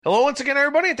Hello once again,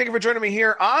 everybody, and thank you for joining me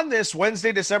here on this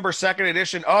Wednesday, December 2nd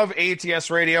edition of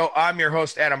ATS Radio. I'm your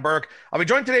host, Adam Burke. I'll be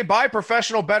joined today by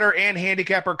professional bettor and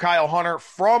handicapper Kyle Hunter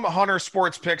from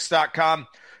huntersportspicks.com.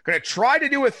 Going to try to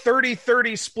do a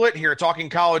 30-30 split here,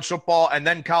 talking college football and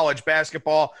then college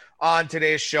basketball on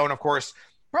today's show. And, of course,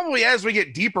 probably as we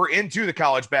get deeper into the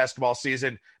college basketball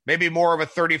season, maybe more of a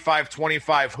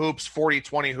 35-25 hoops,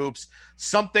 40-20 hoops,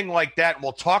 something like that. And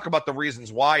we'll talk about the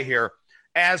reasons why here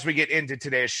as we get into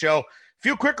today's show. A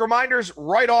few quick reminders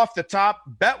right off the top.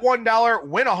 Bet $1,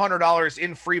 win $100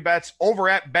 in free bets over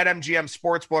at BetMGM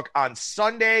Sportsbook on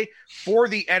Sunday for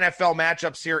the NFL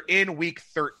matchups here in Week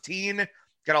 13.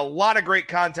 Got a lot of great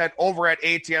content over at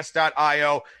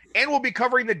ATS.io, and we'll be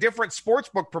covering the different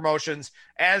sportsbook promotions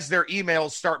as their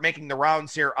emails start making the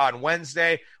rounds here on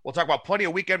Wednesday. We'll talk about plenty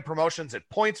of weekend promotions at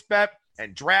PointsBet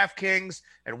and DraftKings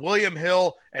and William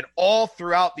Hill and all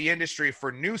throughout the industry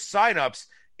for new signups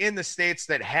in the states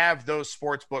that have those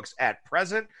sports books at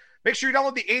present. Make sure you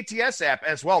download the ATS app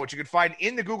as well, which you can find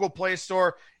in the Google Play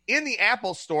Store, in the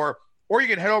Apple Store, or you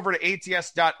can head over to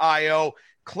ATS.io,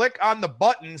 click on the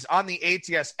buttons on the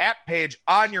ATS app page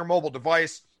on your mobile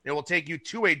device. It will take you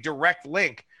to a direct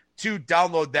link to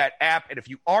download that app. And if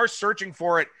you are searching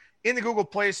for it in the Google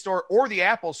Play Store or the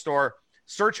Apple Store,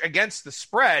 search against the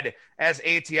spread, as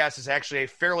ATS is actually a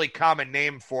fairly common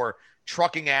name for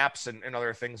trucking apps and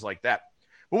other things like that.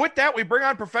 But with that, we bring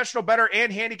on professional bettor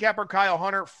and handicapper Kyle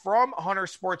Hunter from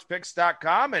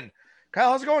huntersportspicks.com. And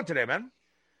Kyle, how's it going today, man?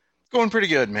 Going pretty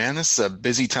good, man. This is a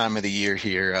busy time of the year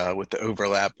here with the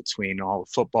overlap between all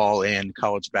football and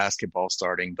college basketball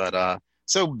starting. But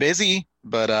so busy,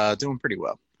 but doing pretty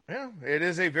well. Yeah, it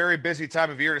is a very busy time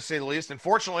of year, to say the least.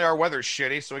 Unfortunately, our weather's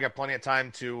shitty, so we got plenty of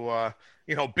time to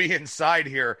be inside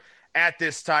here at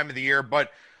this time of the year.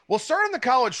 But we'll start on the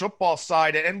college football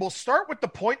side, and we'll start with the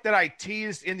point that I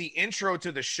teased in the intro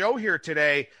to the show here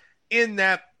today, in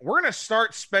that we're going to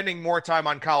start spending more time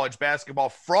on college basketball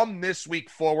from this week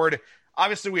forward.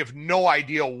 Obviously, we have no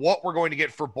idea what we're going to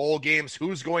get for bowl games,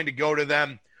 who's going to go to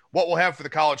them, what we'll have for the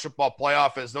college football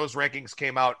playoff, as those rankings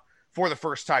came out for the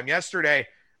first time yesterday.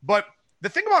 But the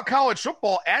thing about college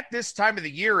football at this time of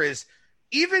the year is,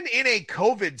 even in a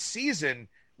COVID season,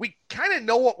 we kind of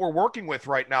know what we're working with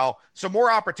right now. So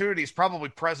more opportunities probably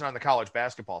present on the college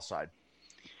basketball side.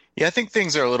 Yeah, I think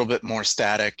things are a little bit more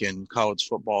static in college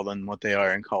football than what they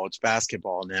are in college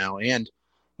basketball now. And,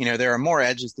 there are more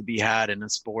edges to be had in a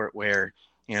sport where,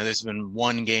 there's been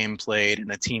one game played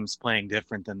and a team's playing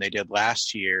different than they did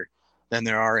last year than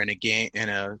there are in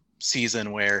a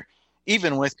season where,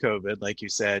 even with COVID, like you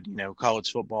said,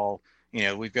 college football,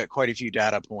 we've got quite a few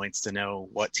data points to know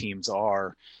what teams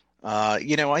are.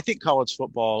 I think college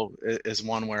football is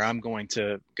one where I'm going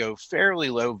to go fairly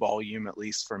low volume, at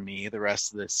least for me, the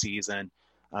rest of this season.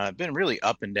 Been really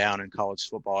up and down in college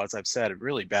football, as I've said,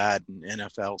 really bad in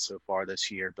NFL so far this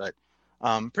year, but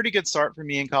pretty good start for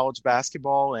me in college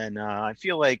basketball. And I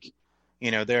feel like,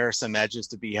 there are some edges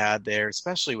to be had there,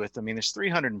 especially with, there's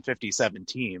 357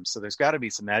 teams, so there's got to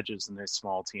be some edges in those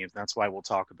small teams. That's why we'll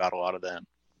talk about a lot of them.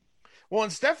 Well,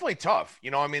 it's definitely tough.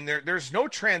 There's no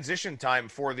transition time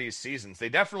for these seasons. They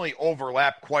definitely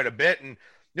overlap quite a bit. And,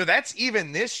 that's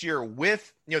even this year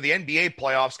with, the NBA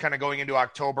playoffs kind of going into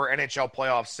October, NHL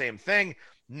playoffs, same thing,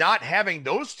 not having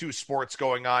those two sports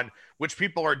going on, which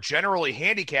people are generally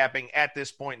handicapping at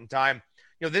this point in time.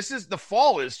 The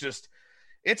fall is just,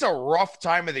 it's a rough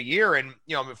time of the year. And,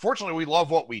 fortunately, we love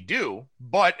what we do.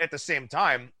 But at the same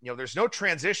time, there's no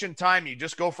transition time. You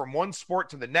just go from one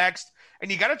sport to the next.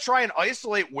 And you got to try and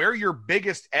isolate where your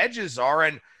biggest edges are.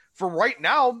 And for right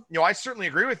now, I certainly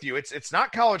agree with you. It's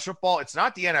not college football. It's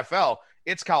not the NFL.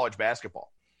 It's college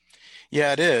basketball.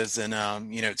 Yeah, it is. And,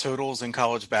 totals in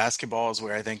college basketball is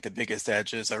where I think the biggest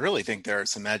edge is. I really think there are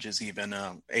some edges even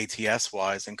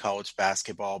ATS-wise in college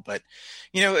basketball. But,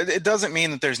 it doesn't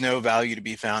mean that there's no value to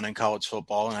be found in college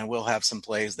football. And I will have some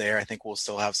plays there. I think we'll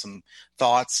still have some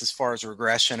thoughts as far as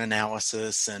regression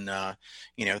analysis and,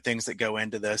 things that go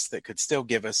into this that could still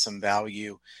give us some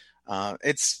value.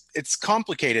 It's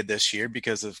complicated this year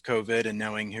because of COVID and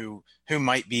knowing who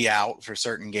might be out for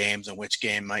certain games and which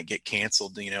game might get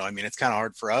canceled. It's kind of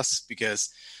hard for us because,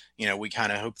 we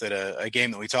kind of hope that a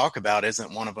game that we talk about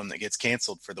isn't one of them that gets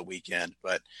canceled for the weekend.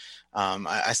 But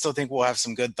I still think we'll have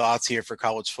some good thoughts here for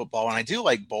college football. And I do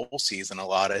like bowl season a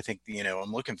lot. I think,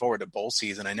 I'm looking forward to bowl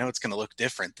season. I know it's going to look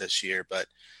different this year, but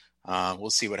we'll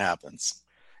see what happens.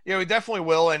 Yeah, we definitely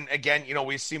will. And again,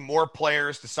 we see more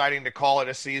players deciding to call it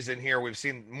a season here. We've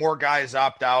seen more guys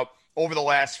opt out over the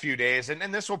last few days, and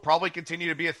this will probably continue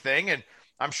to be a thing. And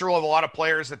I'm sure we'll have a lot of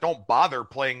players that don't bother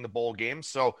playing the bowl games.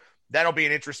 So that'll be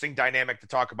an interesting dynamic to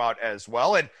talk about as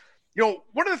well. And,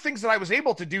 one of the things that I was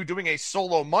able to do doing a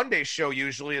solo Monday show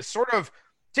usually is sort of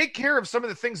take care of some of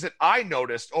the things that I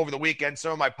noticed over the weekend,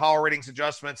 some of my power ratings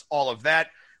adjustments, all of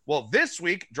that. Well, this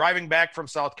week, driving back from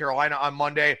South Carolina on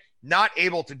Monday, not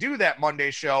able to do that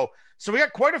Monday show. So we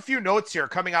got quite a few notes here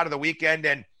coming out of the weekend.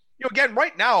 And, again,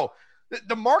 right now,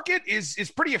 the market is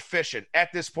pretty efficient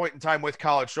at this point in time with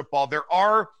college football. There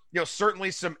are,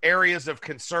 certainly some areas of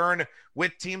concern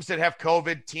with teams that have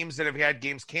COVID, teams that have had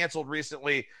games canceled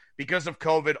recently because of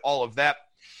COVID, all of that.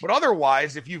 But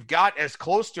otherwise, if you've got as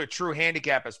close to a true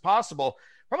handicap as possible,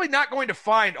 probably not going to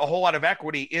find a whole lot of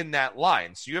equity in that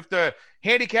line. So you have to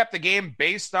handicap the game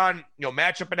based on,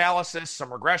 matchup analysis,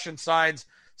 some regression signs,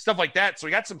 stuff like that. So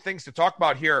we got some things to talk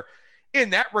about here in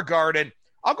that regard. And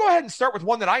I'll go ahead and start with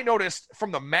one that I noticed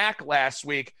from the MAC last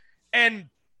week. And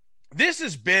this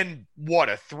has been,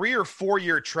 a 3 or 4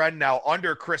 year trend now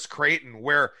under Chris Creighton,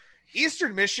 where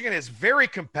Eastern Michigan is very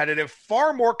competitive,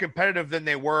 far more competitive than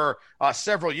they were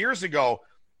several years ago,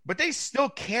 but they still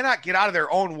cannot get out of their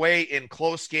own way in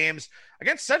close games.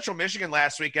 Against Central Michigan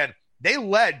last weekend, they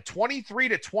led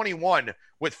 23-21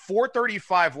 with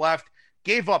 4:35 left,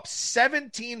 gave up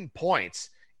 17 points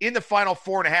in the final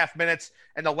 4.5 minutes,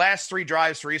 and the last 3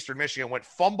 drives for Eastern Michigan went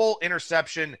fumble,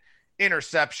 interception,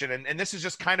 and this has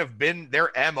just kind of been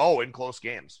their MO in close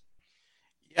games.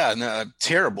 Yeah, and a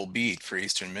terrible beat for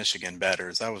Eastern Michigan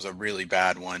bettors. That was a really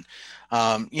bad one.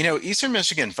 Eastern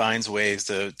Michigan finds ways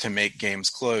to make games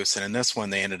close, and in this one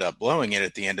they ended up blowing it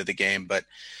at the end of the game. But,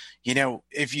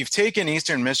 if you've taken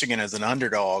Eastern Michigan as an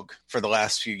underdog for the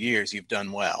last few years, you've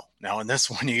done well. Now, in this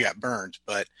one, you got burned.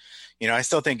 But, I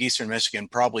still think Eastern Michigan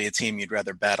probably a team you'd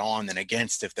rather bet on than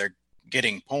against if they're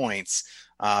getting points.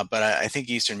 But I think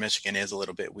Eastern Michigan is a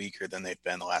little bit weaker than they've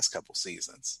been the last couple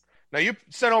seasons. Now, you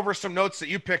sent over some notes that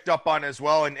you picked up on as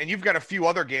well, and you've got a few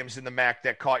other games in the MAC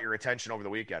that caught your attention over the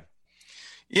weekend.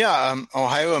 Yeah,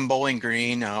 Ohio and Bowling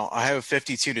Green. Ohio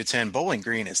 52-10. Bowling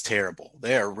Green is terrible.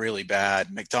 They are really bad.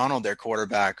 McDonald, their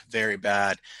quarterback, very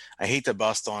bad. I hate to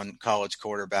bust on college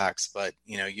quarterbacks, but,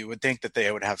 you would think that they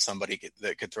would have somebody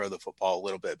that could throw the football a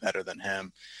little bit better than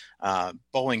him.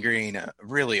 Bowling Green,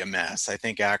 really a mess. I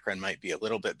think Akron might be a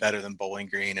little bit better than Bowling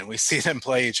Green, and we see them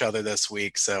play each other this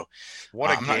week. So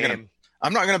what a game.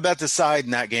 I'm not going to bet the side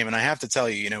in that game. And I have to tell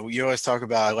you, you always talk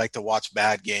about I like to watch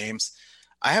bad games.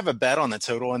 I have a bet on the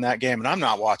total in that game, and I'm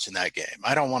not watching that game.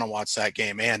 I don't want to watch that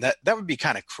game. Man, that would be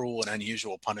kind of cruel and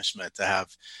unusual punishment to have,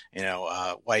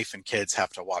 wife and kids have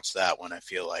to watch that one, I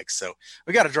feel like. So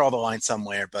we got to draw the line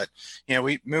somewhere. But,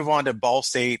 we move on to Ball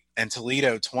State and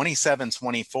Toledo,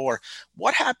 27-24.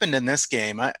 What happened in this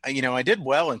game? I did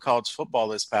well in college football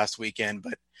this past weekend,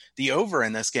 but the over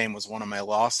in this game was one of my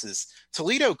losses.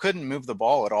 Toledo couldn't move the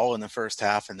ball at all in the first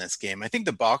half in this game. I think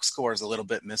the box score is a little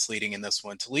bit misleading in this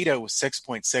one. Toledo was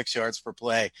 6.6 yards per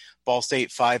play. Ball State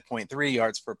 5.3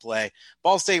 yards per play.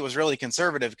 Ball State was really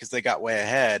conservative because they got way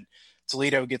ahead.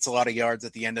 Toledo gets a lot of yards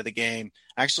at the end of the game.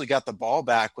 Actually got the ball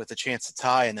back with a chance to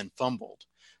tie and then fumbled.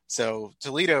 So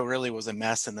Toledo really was a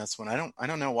mess in this one. I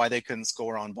don't know why they couldn't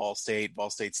score on Ball State. Ball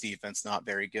State's defense not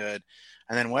very good.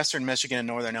 And then Western Michigan and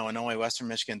Northern Illinois. Western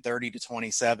Michigan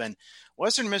 30-27.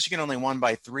 Western Michigan only won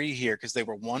by 3 here because they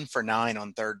were 1 for 9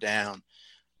 on third down.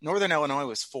 Northern Illinois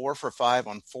was 4 for 5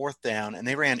 on fourth down, and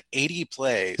they ran 80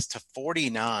 plays to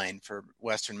 49 for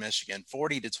Western Michigan,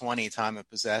 40-20 time of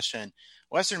possession.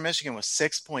 Western Michigan was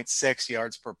 6.6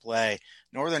 yards per play.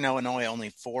 Northern Illinois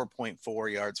only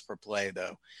 4.4 yards per play,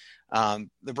 though.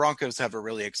 The Broncos have a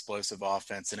really explosive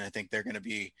offense, and I think they're going to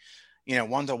be,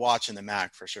 one to watch in the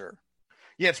MAC for sure.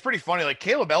 Yeah, it's pretty funny. Like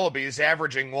Caleb Ellaby is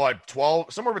averaging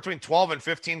 12, somewhere between 12 and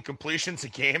 15 completions a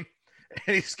game.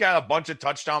 And he's got a bunch of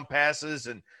touchdown passes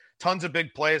and tons of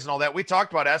big plays and all that. We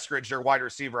talked about Eskridge, their wide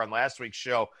receiver, on last week's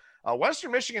show.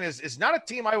 Western Michigan is not a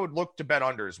team I would look to bet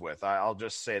unders with. I'll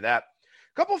just say that.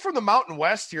 A couple from the Mountain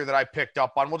West here that I picked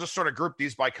up on. We'll just sort of group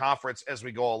these by conference as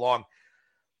we go along.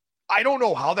 I don't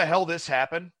know how the hell this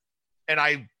happened, and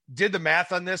I did the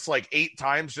math on this like 8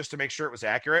 times just to make sure it was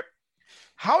accurate.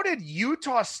 How did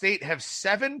Utah State have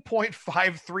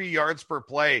 7.53 yards per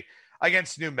play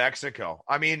against New Mexico?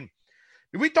 I mean,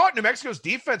 we thought New Mexico's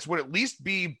defense would at least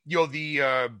be,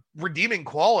 the redeeming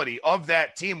quality of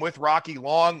that team with Rocky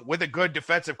Long, with a good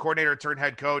defensive coordinator turned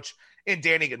head coach in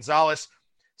Danny Gonzalez.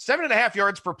 7.5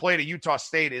 yards per play to Utah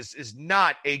State is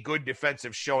not a good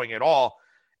defensive showing at all.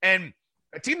 And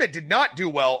a team that did not do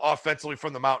well offensively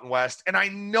from the Mountain West. And I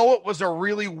know it was a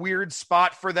really weird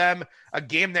spot for them, a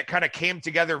game that kind of came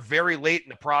together very late in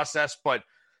the process, but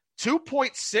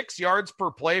 2.6 yards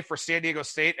per play for San Diego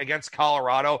State against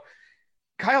Colorado.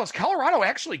 Kyle, is Colorado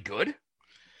actually good?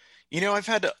 I've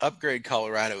had to upgrade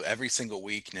Colorado every single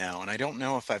week now, and I don't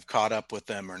know if I've caught up with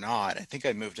them or not. I think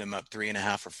I moved them up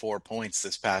 3.5 or 4 points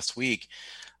this past week.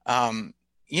 Um,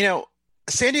 you know,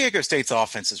 San Diego State's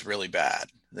offense is really bad.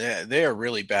 They are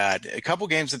really bad. A couple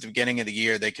games at the beginning of the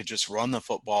year, they could just run the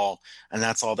football, and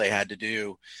that's all they had to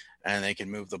do, and they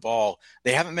can move the ball.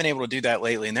 They haven't been able to do that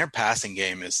lately, and their passing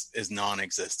game is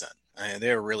non-existent.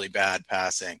 They're really bad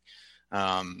passing.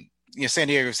 San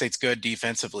Diego State's good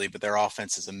defensively, but their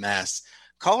offense is a mess.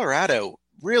 Colorado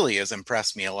really has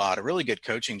impressed me a lot. A really good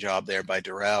coaching job there by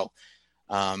Durrell.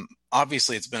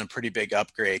 Obviously, it's been a pretty big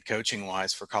upgrade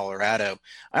coaching-wise for Colorado.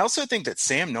 I also think that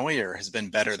Sam Neuer has been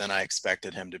better than I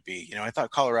expected him to be. I thought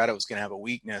Colorado was going to have a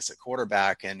weakness at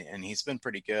quarterback, and he's been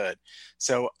pretty good.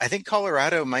 So I think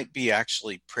Colorado might be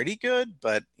actually pretty good,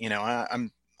 but,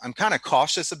 I'm kind of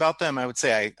cautious about them. I would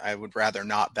say I would rather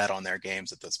not bet on their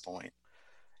games at this point.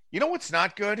 You know what's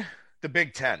not good? The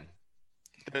Big Ten.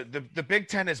 The Big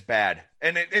Ten is bad.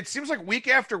 And it seems like week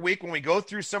after week when we go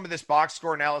through some of this box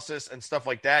score analysis and stuff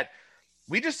like that,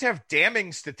 we just have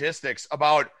damning statistics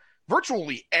about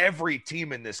virtually every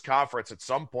team in this conference at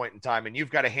some point in time, and you've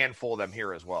got a handful of them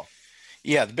here as well.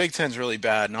 Yeah, the Big Ten's really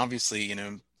bad, and obviously,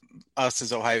 us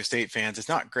as Ohio State fans, it's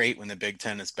not great when the Big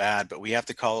Ten is bad, but we have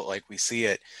to call it like we see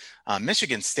it.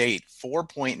 Michigan State,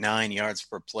 4.9 yards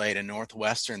per play to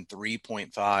Northwestern,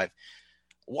 3.5.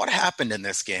 What happened in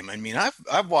this game? I mean,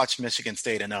 I've watched Michigan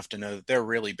State enough to know that they're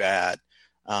really bad.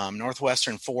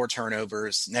 Northwestern, 4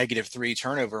 turnovers, -3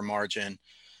 turnover margin,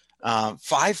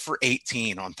 5 for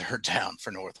 18 on third down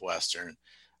for Northwestern.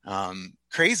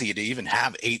 Crazy to even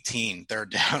have 18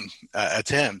 third down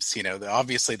attempts.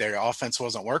 Obviously their offense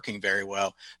wasn't working very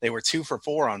well. They were 2 for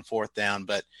 4 on fourth down,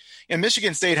 but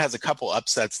Michigan State has a couple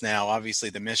upsets now. Obviously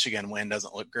the Michigan win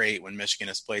doesn't look great when Michigan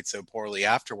has played so poorly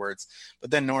afterwards,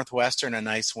 but then Northwestern, a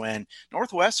nice win.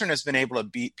 Northwestern has been able to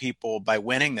beat people by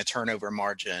winning the turnover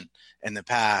margin in the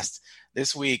past.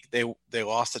 This week they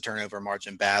lost the turnover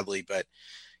margin badly, but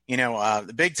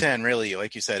the Big Ten really,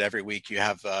 like you said, every week you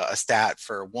have a stat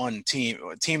for one team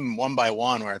one by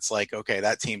one, where it's like, okay,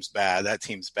 that team's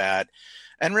bad.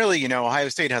 And really, Ohio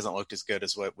State hasn't looked as good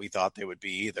as what we thought they would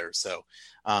be either. So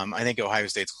I think Ohio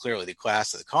State's clearly the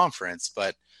class of the conference,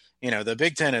 but the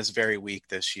Big Ten is very weak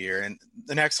this year. And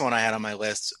the next one I had on my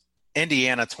list,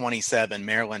 Indiana 27,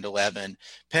 Maryland 11.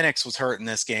 Penix was hurt in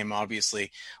this game,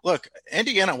 obviously. Look,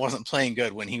 Indiana wasn't playing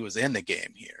good when he was in the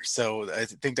game here, so I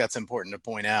think that's important to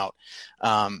point out.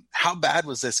 How bad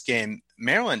was this game?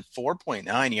 Maryland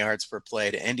 4.9 yards per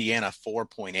play to Indiana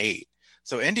 4.8.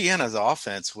 So Indiana's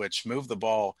offense, which moved the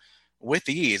ball with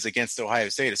ease against Ohio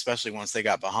State, especially once they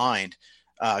got behind,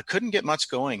 couldn't get much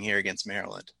going here against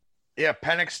Maryland. Yeah,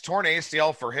 Penix torn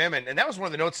ACL for him, and that was one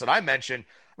of the notes that I mentioned.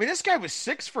 I mean, this guy was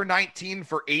 6 for 19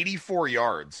 for 84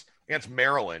 yards against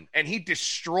Maryland, and he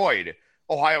destroyed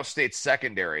Ohio State's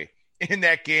secondary in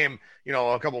that game,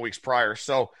 a couple of weeks prior.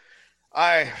 So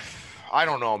I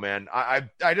don't know, man. I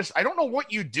don't know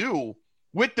what you do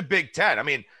with the Big Ten. I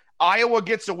mean, Iowa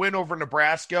gets a win over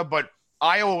Nebraska, but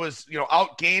Iowa was,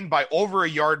 outgained by over a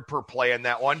yard per play in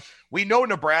that one. We know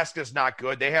Nebraska's not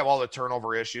good. They have all the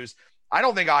turnover issues. I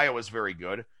don't think Iowa's very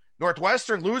good.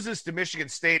 Northwestern loses to Michigan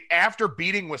State after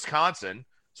beating Wisconsin.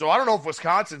 So I don't know if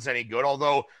Wisconsin's any good,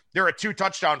 although they're a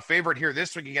 2-touchdown favorite here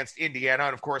this week against Indiana.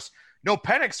 And, of course, no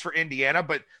Penix for Indiana,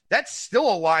 but that's still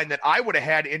a line that I would have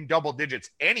had in double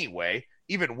digits anyway,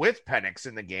 even with Penix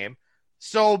in the game.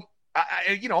 So,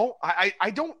 I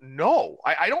don't know.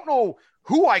 I don't know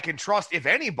who I can trust, if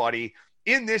anybody,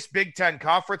 in this Big Ten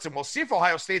conference. And we'll see if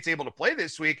Ohio State's able to play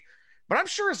this week. But I'm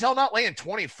sure as hell not laying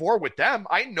 24 with them.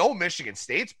 I know Michigan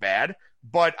State's bad,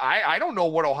 but I don't know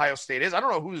what Ohio State is. I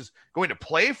don't know who's going to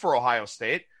play for Ohio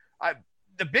State.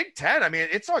 The Big Ten, I mean,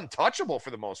 it's untouchable for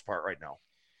the most part right now.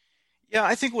 Yeah,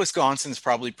 I think Wisconsin's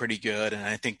probably pretty good, and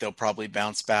I think they'll probably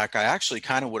bounce back. I actually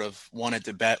kind of would have wanted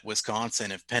to bet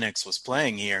Wisconsin if Penix was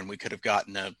playing here, and we could have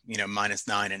gotten a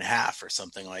 -9.5 or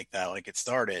something like that, like it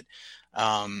started.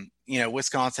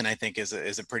 Wisconsin, I think, is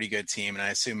a pretty good team, and I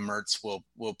assume Mertz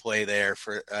will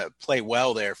play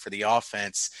well there for the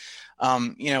offense.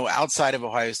 Outside of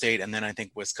Ohio State, and then I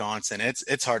think Wisconsin,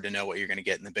 it's hard to know what you're going to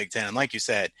get in the Big Ten. And like you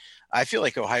said, I feel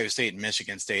like Ohio State and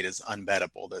Michigan State is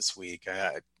unbettable this week.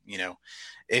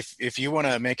 If you want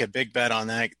to make a big bet on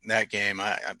that game,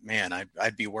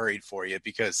 I'd be worried for you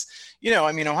because,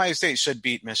 Ohio State should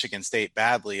beat Michigan State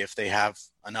badly if they have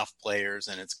enough players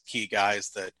and it's key guys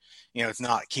that, it's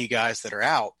not key guys that are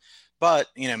out. But,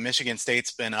 Michigan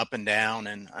State's been up and down,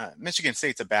 and Michigan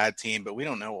State's a bad team, but we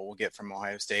don't know what we'll get from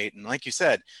Ohio State. And like you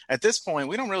said, at this point,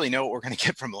 we don't really know what we're going to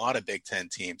get from a lot of Big Ten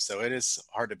teams. So it is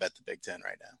hard to bet the Big Ten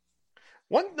right now.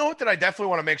 One note that I definitely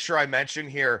want to make sure I mention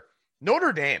here,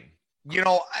 Notre Dame.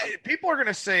 People are going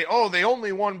to say, oh, they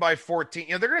only won by 14.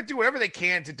 They're going to do whatever they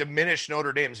can to diminish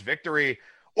Notre Dame's victory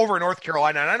over North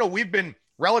Carolina. And I know we've been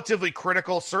relatively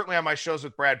critical, certainly on my shows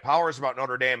with Brad Powers, about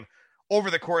Notre Dame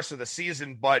over the course of the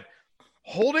season, but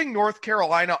holding North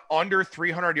Carolina under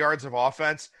 300 yards of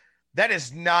offense, that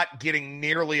is not getting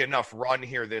nearly enough run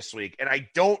here this week. And I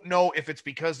don't know if it's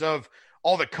because of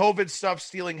all the COVID stuff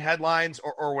stealing headlines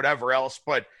or whatever else,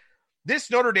 but this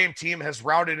Notre Dame team has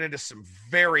rounded into some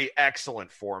very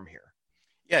excellent form here.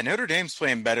 Yeah, Notre Dame's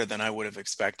playing better than I would have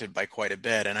expected by quite a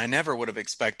bit, and I never would have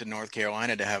expected North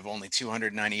Carolina to have only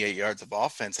 298 yards of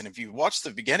offense. And if you watch the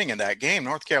beginning of that game,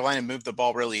 North Carolina moved the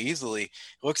ball really easily. It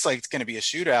looks like it's going to be a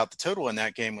shootout. The total in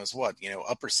that game was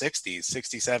upper 60s,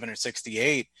 67 or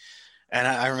 68. And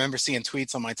I remember seeing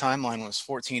tweets on my timeline was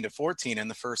 14-14 in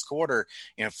the first quarter.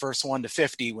 First one to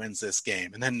 50 wins this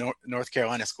game. And then North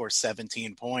Carolina scores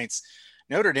 17 points.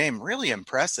 Notre Dame, really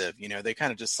impressive. They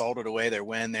kind of just salted away their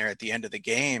win there at the end of the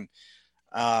game.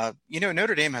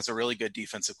 Notre Dame has a really good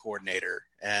defensive coordinator.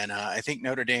 And I think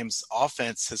Notre Dame's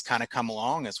offense has kind of come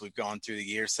along as we've gone through the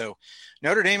year. So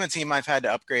Notre Dame, a team I've had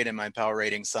to upgrade in my power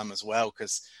rating some as well,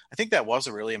 because I think that was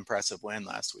a really impressive win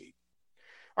last week.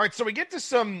 All right, so we get to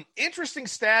some interesting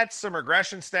stats, some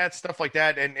regression stats, stuff like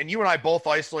that. And you and I both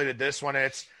isolated this one. And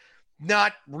it's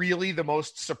not really the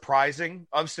most surprising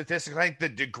of statistics. I think the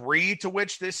degree to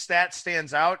which this stat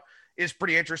stands out is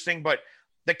pretty interesting. But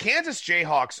the Kansas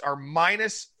Jayhawks are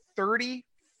minus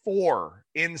 34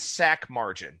 in sack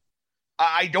margin.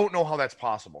 I don't know how that's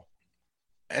possible.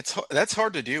 That's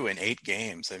hard to do in 8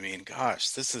 games. I mean, gosh,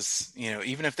 this is,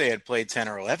 even if they had played 10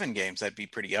 or 11 games, that'd be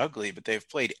pretty ugly, but they've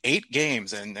played 8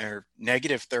 games and they're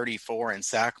negative 34 in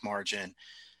sack margin.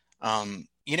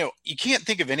 You can't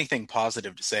think of anything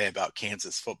positive to say about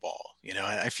Kansas football.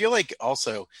 I feel like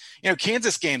also,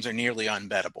 Kansas games are nearly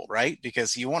unbettable, right?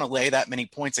 Because you want to lay that many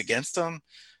points against them.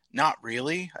 Not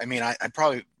really. I mean, I'd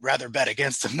probably rather bet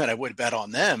against them than I would bet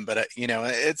on them, but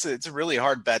it's a really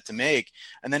hard bet to make.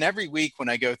 And then every week when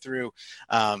I go through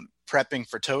prepping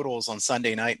for totals on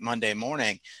Sunday night, Monday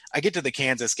morning, I get to the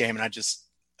Kansas game and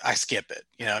I skip it.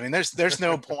 There's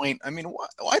no point. I mean,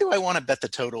 why do I want to bet the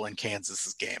total in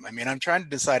Kansas's game? I mean, I'm trying to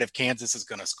decide if Kansas is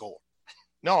going to score.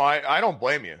 No, I don't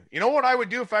blame you. You know what I would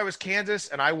do if I was Kansas,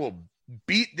 and I will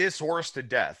beat this horse to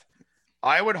death?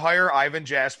 I would hire Ivan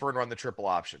Jasper and run the triple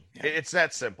option. Yeah. It's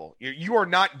that simple. You are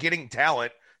not getting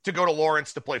talent to go to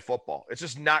Lawrence to play football. It's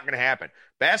just not going to happen.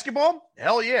 Basketball?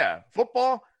 Hell yeah.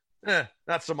 Football?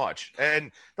 Not so much. And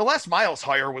the Les Miles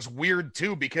hire was weird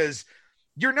too, because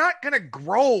you're not going to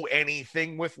grow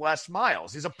anything with Les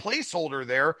Miles. He's a placeholder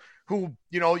there who,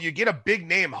 you get a big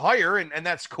name hire, and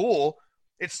that's cool.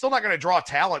 It's still not going to draw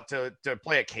talent to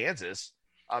play at Kansas.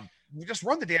 Just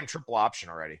run the damn triple option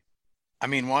already. I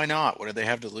mean, why not? What do they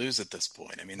have to lose at this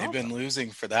point? I mean, they've been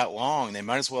losing for that long. They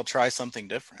might as well try something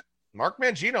different. Mark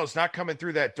Mangino's not coming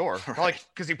through that door, probably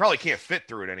because he probably can't fit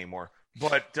through it anymore.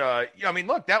 But,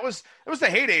 look, that was the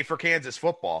heyday for Kansas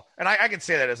football. And I can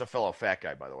say that as a fellow fat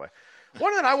guy, by the way.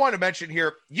 One that I want to mention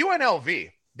here,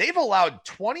 UNLV, they've allowed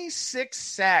 26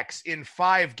 sacks in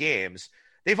 5 games.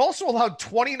 They've also allowed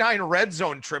 29 red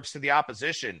zone trips to the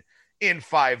opposition in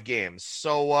 5 games.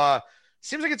 So,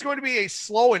 seems like it's going to be a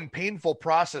slow and painful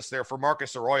process there for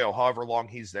Marcus Arroyo, however long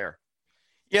he's there.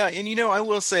 Yeah, and I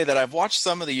will say that I've watched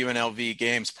some of the UNLV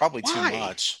games, probably too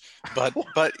much, but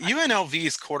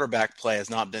UNLV's quarterback play has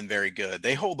not been very good.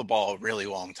 They hold the ball a really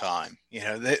long time.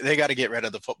 They got to get rid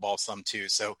of the football some too.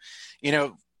 So,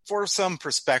 for some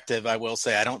perspective, I will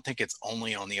say I don't think it's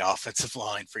only on the offensive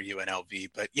line for UNLV,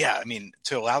 but yeah, I mean,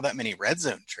 to allow that many red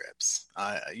zone trips,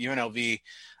 UNLV.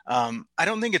 I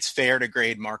don't think it's fair to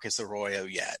grade Marcus Arroyo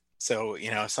yet. So,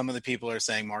 some of the people are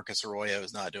saying Marcus Arroyo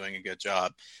is not doing a good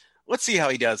job. Let's see how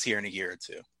he does here in a year or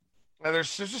two.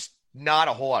 There's just not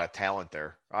a whole lot of talent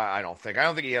there. I don't think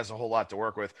he has a whole lot to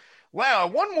work with. Well,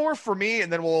 one more for me,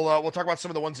 and then we'll talk about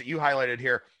some of the ones that you highlighted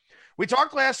here. We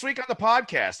talked last week on the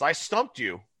podcast. I stumped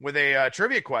you with a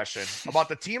trivia question about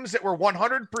the teams that were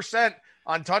 100%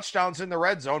 on touchdowns in the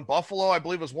red zone. Buffalo, I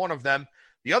believe, was one of them.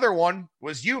 The other one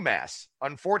was UMass.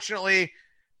 Unfortunately,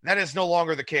 that is no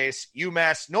longer the case.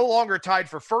 UMass no longer tied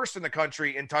for first in the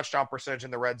country in touchdown percentage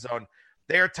in the red zone.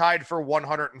 They are tied for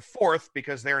 104th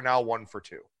because they are now 1 for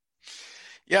 2.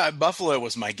 Yeah, Buffalo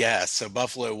was my guess. So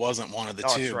Buffalo wasn't one of the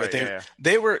two, right, but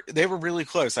they were really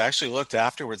close. I actually looked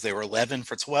afterwards. They were 11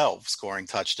 for 12 scoring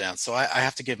touchdowns. So I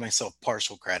have to give myself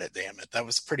partial credit. Damn it. That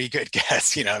was a pretty good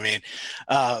guess. UMass,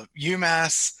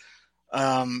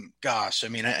 gosh, I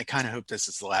mean, I kind of hope this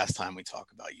is the last time we talk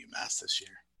about UMass this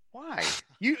year. Why?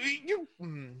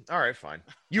 All right, fine.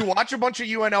 You watch a bunch of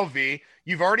UNLV.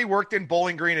 You've already worked in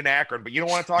Bowling Green and Akron, but you don't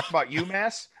want to talk about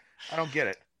UMass? I don't get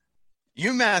it.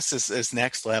 UMass is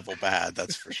next level bad,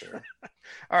 that's for sure.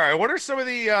 All right. What are some of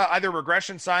the either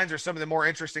regression signs or some of the more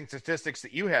interesting statistics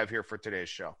that you have here for today's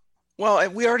show? Well,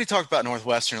 we already talked about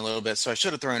Northwestern a little bit, so I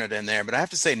should have thrown it in there. But I have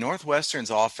to say,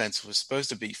 Northwestern's offense was supposed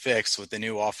to be fixed with the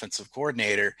new offensive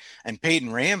coordinator and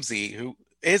Peyton Ramsey, who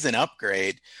is an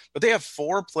upgrade, but they have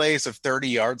 4 plays of 30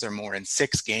 yards or more in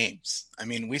 6 games. I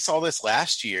mean, we saw this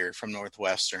last year from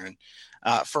Northwestern.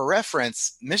 For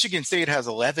reference, Michigan State has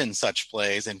 11 such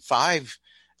plays in 5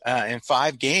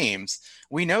 games.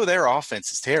 We know their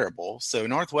offense is terrible. So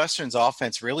Northwestern's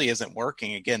offense really isn't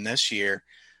working again this year.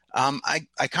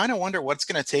 I kind of wonder what's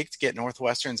going to take to get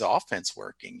Northwestern's offense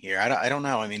working here. I don't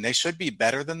know. I mean, they should be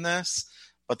better than this,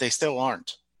 but they still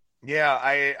aren't. Yeah,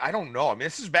 I don't know. I mean,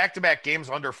 this is back-to-back games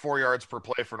under 4 yards per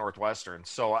play for Northwestern.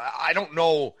 So I don't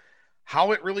know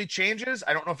how it really changes.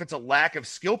 I don't know if it's a lack of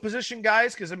skill position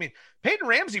guys, because, I mean, Peyton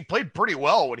Ramsey played pretty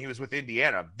well when he was with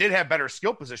Indiana. Did have better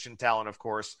skill position talent, of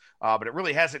course, but it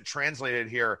really hasn't translated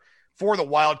here for the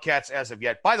Wildcats as of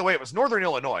yet. By the way, it was Northern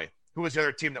Illinois who was the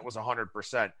other team that was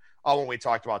 100% when we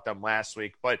talked about them last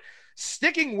week. But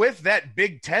sticking with that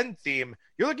Big Ten theme,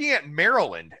 you're looking at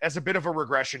Maryland as a bit of a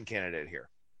regression candidate here.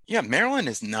 Yeah, Maryland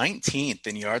is 19th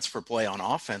in yards per play on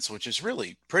offense, which is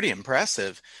really pretty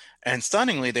impressive. And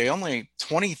stunningly, they only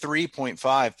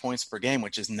 23.5 points per game,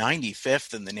 which is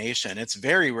 95th in the nation. It's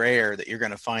very rare that you're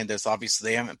going to find this.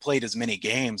 Obviously, they haven't played as many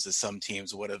games as some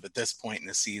teams would have at this point in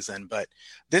the season. But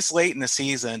this late in the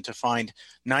season, to find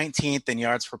 19th in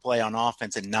yards per play on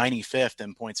offense and 95th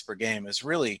in points per game is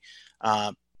really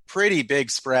pretty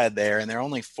big spread there. And there are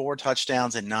only 4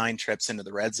 touchdowns and 9 trips into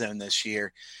the red zone this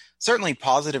year. Certainly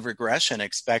positive regression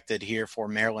expected here for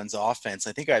Maryland's offense.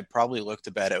 I think I'd probably look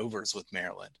to bet overs with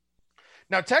Maryland.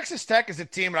 Now, Texas Tech is a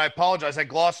team, and I apologize, I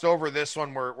glossed over this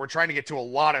one. We're trying to get to a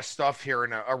lot of stuff here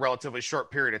in a relatively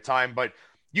short period of time, but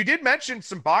you did mention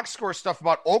some box score stuff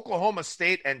about Oklahoma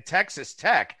State and Texas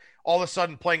Tech all of a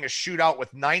sudden playing a shootout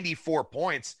with 94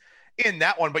 points in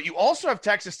that one, but you also have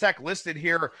Texas Tech listed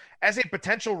here as a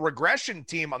potential regression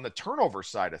team on the turnover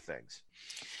side of things.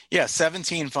 Yeah,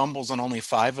 17 fumbles and only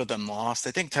 5 of them lost.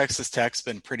 I think Texas Tech's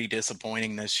been pretty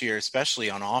disappointing this year, especially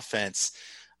on offense.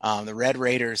 The Red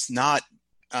Raiders not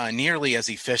nearly as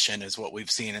efficient as what we've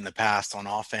seen in the past on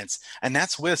offense, and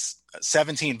that's with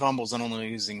 17 fumbles and only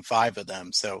using 5 of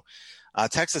them. So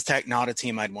Texas Tech, not a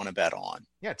team I'd want to bet on.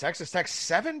 Yeah, Texas Tech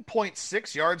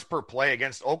 7.6 yards per play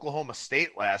against Oklahoma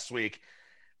State last week.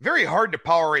 Very hard to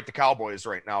power rate the Cowboys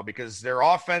right now because their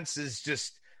offense is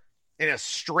just in a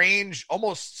strange,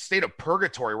 almost state of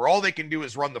purgatory where all they can do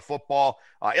is run the football.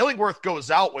 Illingworth goes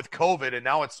out with COVID, and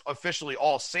now it's officially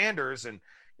all Sanders, and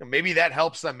maybe that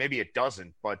helps them, maybe it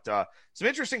doesn't. But some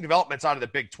interesting developments out of the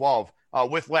Big 12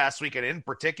 with last week, and in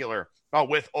particular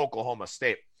with Oklahoma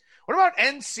State. What about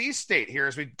NC State here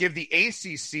as we give the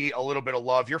ACC a little bit of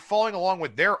love? You're following along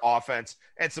with their offense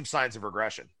and some signs of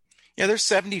regression. Yeah, they're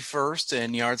 71st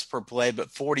in yards per play, but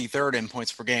 43rd in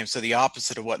points per game. So the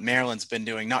opposite of what Maryland's been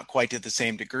doing, not quite to the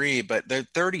same degree, but they're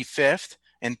 35th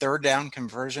in third down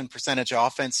conversion percentage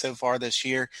offense so far this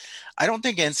year. I don't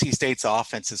think NC State's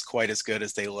offense is quite as good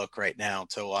as they look right now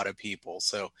to a lot of people.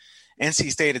 So NC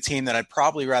State, a team that I'd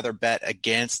probably rather bet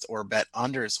against or bet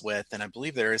unders with, and I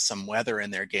believe there is some weather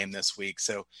in their game this week.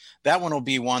 So that one will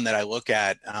be one that I look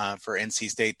at for NC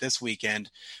State this weekend.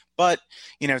 But,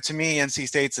 to me, NC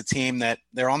State's a team that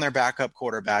they're on their backup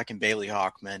quarterback in Bailey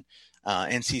Hockman.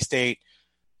 NC State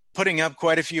putting up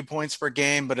quite a few points per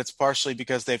game, but it's partially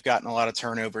because they've gotten a lot of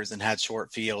turnovers and had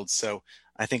short fields. So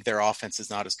I think their offense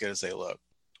is not as good as they look.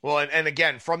 Well, and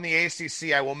again, from the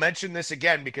ACC, I will mention this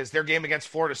again because their game against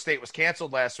Florida State was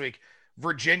canceled last week.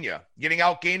 Virginia getting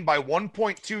outgained by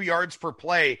 1.2 yards per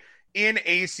play in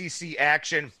ACC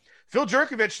action. Phil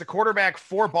Jurkovich, the quarterback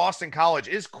for Boston College,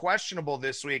 is questionable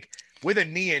this week with a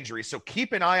knee injury. So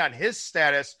keep an eye on his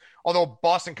status, although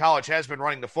Boston College has been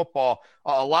running the football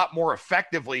a lot more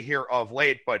effectively here of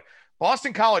late. But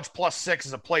Boston College +6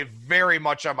 is a play very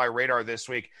much on my radar this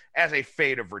week as a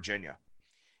fade of Virginia.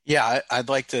 Yeah, I'd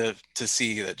like to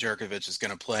see that Jurkovich is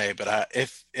going to play, but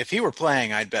if he were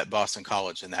playing, I'd bet Boston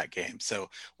College in that game.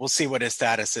 So we'll see what his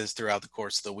status is throughout the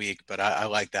course of the week, but I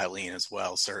like that lean as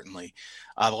well, certainly.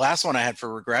 The last one I had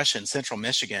for regression, Central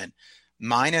Michigan,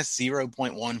 minus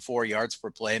 0.14 yards per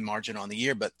play margin on the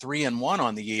year, but 3-1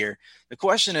 on the year. The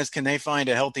question is, can they find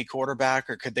a healthy quarterback,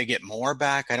 or could they get more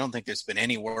back? I don't think there's been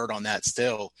any word on that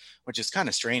still, which is kind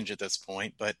of strange at this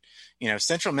point. But,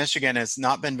 Central Michigan has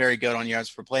not been very good on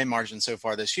yards per play margin so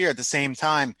far this year. At the same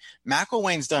time,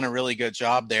 McElwain's done a really good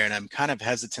job there, and I'm kind of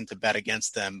hesitant to bet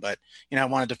against them. But, I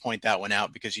wanted to point that one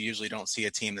out because you usually don't see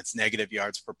a team that's negative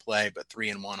yards per play, but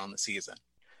 3-1 on the season.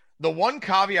 The one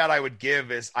caveat I would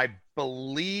give is I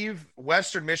believe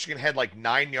Western Michigan had like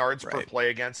 9 yards per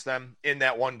play against them in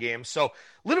that one game. So a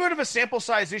little bit of a sample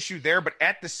size issue there, but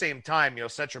at the same time,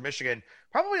 Central Michigan,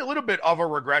 probably a little bit of a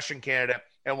regression candidate,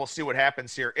 and we'll see what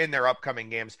happens here in their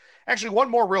upcoming games. Actually, one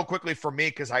more real quickly for me,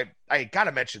 because I got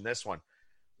to mention this one.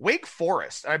 Wake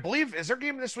Forest, I believe, is their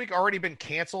game this week already been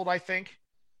canceled, I think?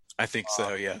 I think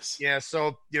so, yes. Yeah,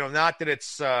 so, not that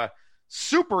it's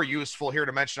super useful here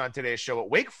to mention on today's show, but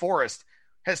Wake Forest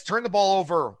has turned the ball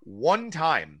over one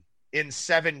time in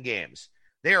 7 games.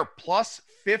 They are plus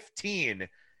 15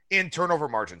 in turnover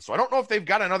margin. So I don't know if they've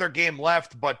got another game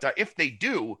left, but if they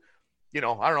do, I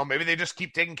don't know, maybe they just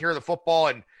keep taking care of the football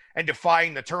and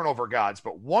defying the turnover gods.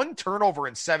 But 1 turnover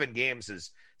in 7 games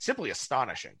is simply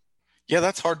astonishing. Yeah,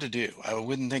 that's hard to do. I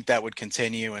wouldn't think that would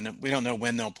continue, and we don't know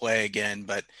when they'll play again.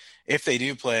 But if they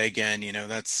do play again,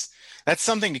 that's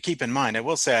something to keep in mind. I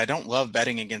will say I don't love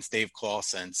betting against Dave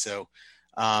Clawson. So,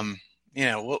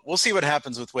 we'll see what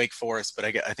happens with Wake Forest, but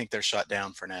I think they're shut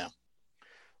down for now.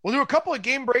 We'll do a couple of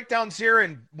game breakdowns here,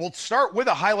 and we'll start with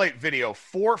a highlight video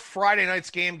for Friday night's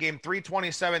game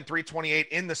 327, 328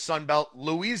 in the Sun Belt.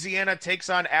 Louisiana takes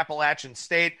on Appalachian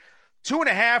State.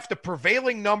 2.5, the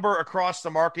prevailing number across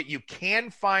the market. You can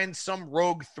find some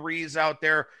rogue 3s out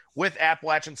there with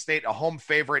Appalachian State, a home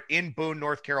favorite in Boone,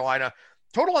 North Carolina.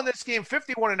 Total on this game,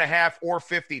 51.5 or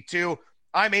 52.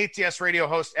 I'm ATS Radio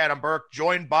host Adam Burke,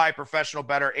 joined by professional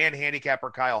bettor and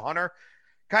handicapper Kyle Hunter.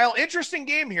 Kyle, interesting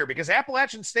game here because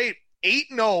Appalachian State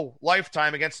 8-0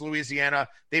 lifetime against Louisiana.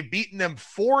 They've beaten them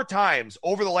 4 times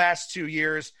over the last 2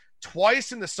 years,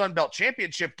 twice in the Sun Belt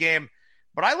Championship game.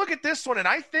 But I look at this one, and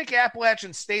I think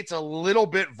Appalachian State's a little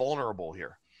bit vulnerable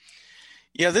here.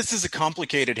 Yeah, this is a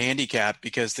complicated handicap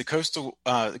because the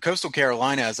Coastal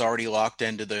Carolina is already locked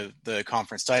into the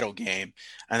conference title game,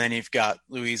 and then you've got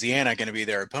Louisiana going to be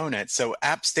their opponent. So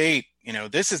App State,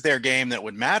 this is their game that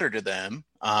would matter to them.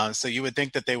 So you would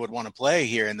think that they would want to play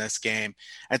here in this game.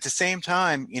 At the same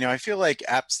time, I feel like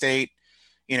App State,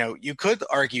 you could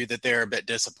argue that they're a bit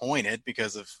disappointed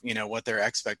because of, what their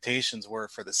expectations were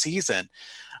for the season.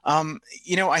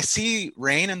 I see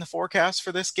rain in the forecast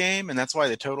for this game, and that's why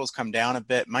the totals come down a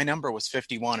bit. My number was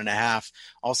 51.5,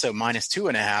 also minus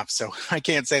 2.5. So I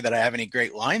can't say that I have any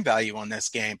great line value on this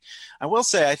game. I will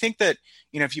say, I think that,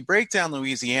 if you break down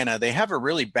Louisiana, they have a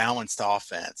really balanced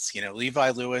offense. Levi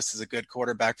Lewis is a good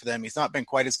quarterback for them. He's not been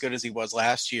quite as good as he was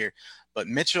last year, but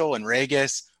Mitchell and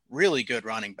Regis, really good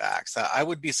running backs. I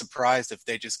would be surprised if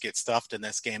they just get stuffed in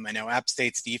this game. I know App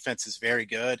State's defense is very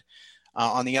good.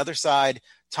 On the other side,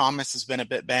 Thomas has been a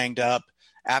bit banged up.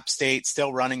 App State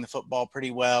still running the football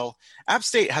pretty well. App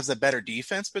State has a better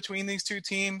defense between these two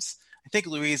teams. I think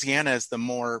Louisiana is the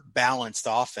more balanced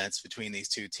offense between these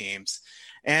two teams.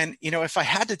 And, if I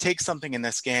had to take something in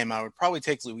this game, I would probably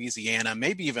take Louisiana,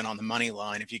 maybe even on the money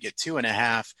line. If you get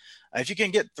 2.5, if you can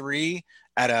get 3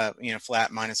 at a, flat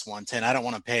minus 110, I don't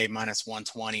want to pay minus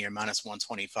 120 or minus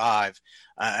 125.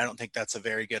 I don't think that's a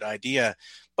very good idea.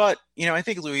 But, I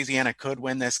think Louisiana could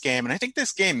win this game. And I think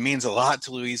this game means a lot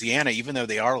to Louisiana, even though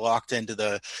they are locked into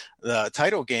the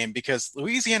title game, because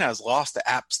Louisiana has lost to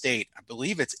App State, I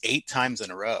believe it's 8 times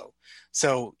in a row.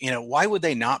 So, why would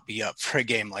they not be up for a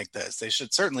game like this? They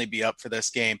should certainly be up for this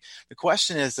game. The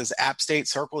question is, does App State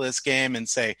circle this game and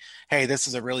say, hey, this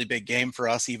is a really big game for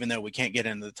us, even though we can't get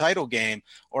into the title game?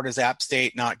 Or does App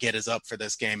State not get as up for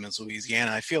this game as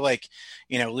Louisiana? I feel like,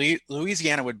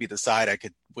 Louisiana would be the side I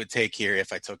would take here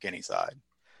if I took any side.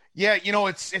 Yeah,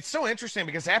 it's so interesting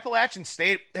because Appalachian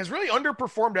State has really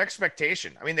underperformed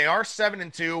expectation. I mean, they are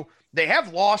 7-2. They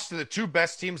have lost to the 2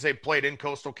 best teams they've played in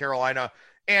Coastal Carolina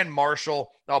and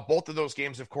Marshall. Both of those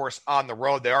games, of course, on the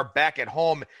road. They are back at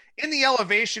home in the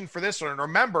elevation for this one. And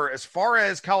remember, as far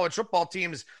as college football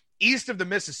teams east of the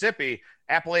Mississippi,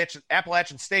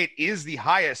 Appalachian State is the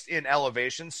highest in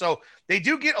elevation. So they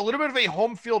do get a little bit of a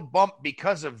home field bump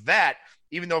because of that,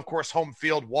 even though, of course, home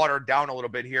field watered down a little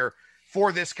bit here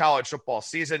for this college football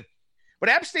season. But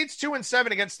App State's 2-7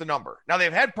 against the number. Now,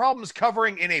 they've had problems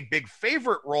covering in a big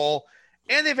favorite role,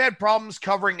 and they've had problems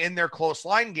covering in their close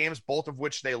line games, both of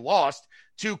which they lost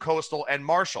to Coastal and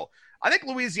Marshall. I think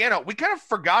Louisiana, we kind of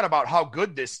forgot about how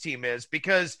good this team is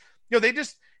because, they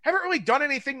just haven't really done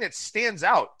anything that stands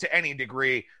out to any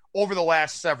degree over the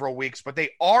last several weeks, but they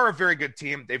are a very good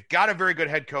team. They've got a very good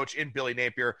head coach in Billy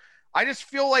Napier. I just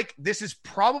feel like this is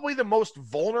probably the most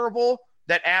vulnerable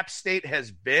that App State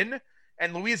has been.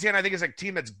 And Louisiana, I think, is a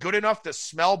team that's good enough to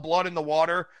smell blood in the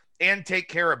water and take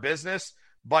care of business.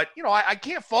 But, I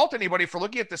can't fault anybody for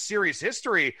looking at the series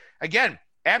history. Again,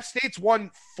 App State's won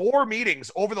 4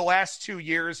 meetings over the last 2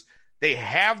 years. They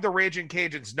have the Raging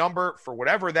Cajuns number for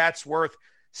whatever that's worth.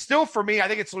 Still, for me, I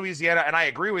think it's Louisiana, and I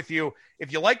agree with you.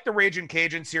 If you like the Raging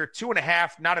Cajuns here,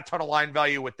 2.5, not a ton of line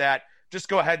value with that. Just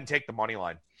go ahead and take the money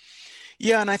line.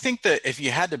 Yeah, and I think that if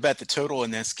you had to bet the total in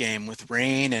this game with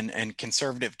rain and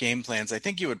conservative game plans, I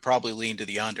think you would probably lean to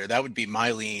the under. That would be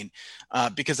my lean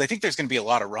because I think there's going to be a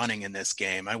lot of running in this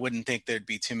game. I wouldn't think there'd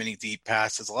be too many deep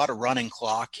passes, a lot of running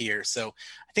clock here. So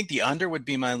I think the under would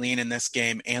be my lean in this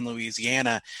game and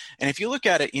Louisiana. And if you look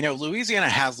at it, Louisiana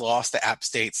has lost to App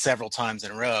State several times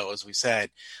in a row, as we said.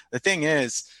 The thing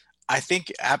is, I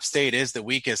think App State is the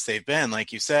weakest they've been,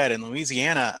 like you said, and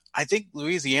Louisiana, I think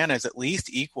Louisiana is at least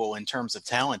equal in terms of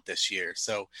talent this year.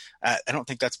 So I don't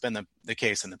think that's been the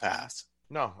case in the past.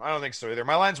 No, I don't think so either.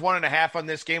 My line's 1.5 on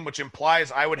this game, which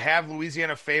implies I would have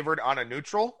Louisiana favored on a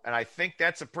neutral, and I think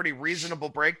that's a pretty reasonable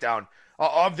breakdown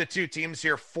of the two teams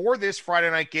here for this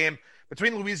Friday night game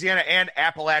between Louisiana and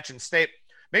Appalachian State.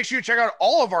 Make sure you check out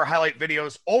all of our highlight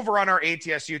videos over on our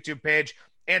ATS YouTube page,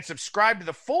 and subscribe to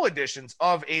the full editions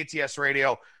of ATS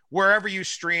Radio wherever you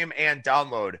stream and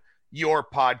download your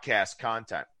podcast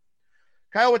content.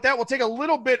 Kyle, with that, we'll take a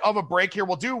little bit of a break here.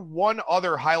 We'll do one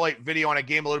other highlight video on a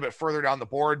game a little bit further down the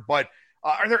board, but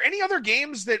are there any other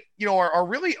games that, are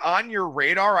really on your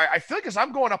radar? I feel like as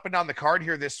I'm going up and down the card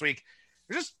here this week,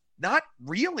 there's just not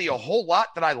really a whole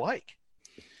lot that I like.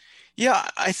 Yeah,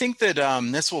 I think that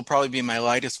this will probably be my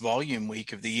lightest volume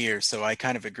week of the year. So I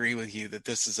kind of agree with you that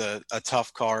this is a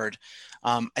tough card.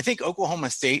 I think Oklahoma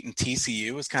State and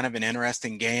TCU is kind of an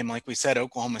interesting game. Like we said,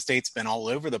 Oklahoma State's been all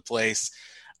over the place.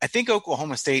 I think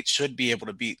Oklahoma State should be able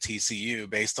to beat TCU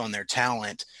based on their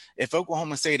talent. If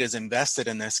Oklahoma State is invested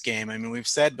in this game, I mean, we've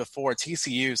said before,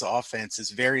 TCU's offense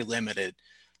is very limited.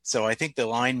 So I think the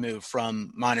line move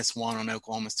from -1 on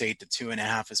Oklahoma State to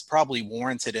 2.5 is probably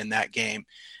warranted in that game.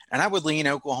 And I would lean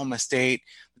Oklahoma State.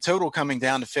 The total coming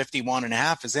down to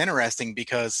 51.5 is interesting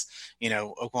because,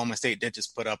 Oklahoma State did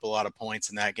just put up a lot of points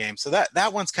in that game. So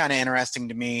that one's kind of interesting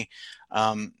to me.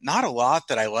 Not a lot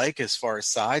that I like as far as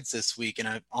sides this week. And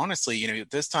I honestly,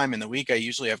 this time in the week, I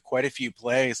usually have quite a few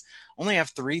plays. Only have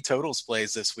 3 totals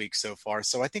plays this week so far.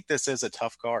 So I think this is a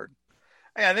tough card.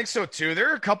 Yeah, I think so too. There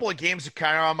are a couple of games that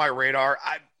kind of on my radar.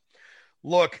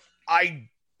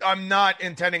 I'm not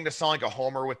intending to sound like a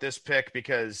homer with this pick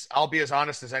because I'll be as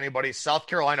honest as anybody. South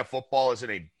Carolina football is in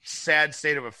a sad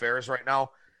state of affairs right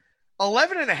now.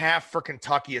 11.5 for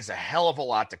Kentucky is a hell of a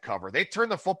lot to cover. They turn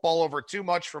the football over too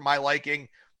much for my liking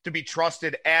to be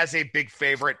trusted as a big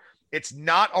favorite. It's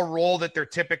not a role that they're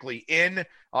typically in.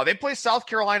 They play South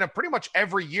Carolina pretty much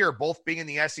every year, both being in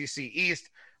the SEC East.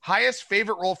 Highest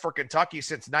favorite role for Kentucky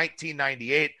since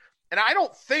 1998. And I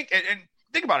don't think, and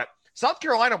think about it, South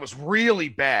Carolina was really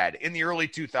bad in the early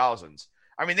 2000s.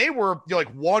 I mean, they were like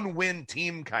one-win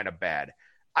team kind of bad.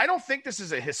 I don't think this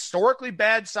is a historically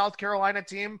bad South Carolina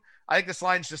team. I think this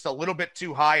line's just a little bit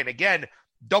too high. And again,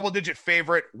 double-digit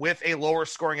favorite with a lower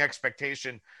scoring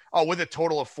expectation with a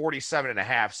total of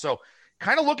 47.5. So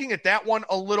kind of looking at that one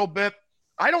a little bit.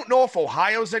 I don't know if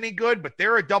Ohio's any good, but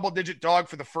they're a double-digit dog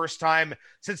for the first time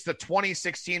since the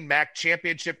 2016 MAC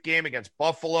championship game against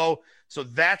Buffalo. So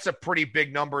that's a pretty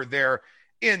big number there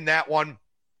in that one.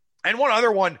 And one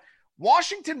other one,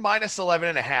 Washington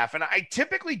 -11.5. And I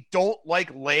typically don't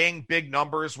like laying big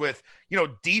numbers with,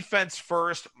 defense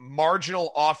first,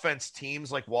 marginal offense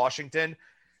teams like Washington.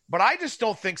 But I just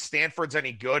don't think Stanford's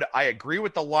any good. I agree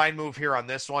with the line move here on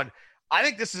this one. I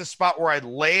think this is a spot where I'd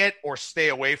lay it or stay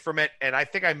away from it, and I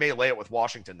think I may lay it with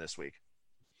Washington this week.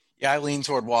 Yeah, I lean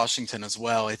toward Washington as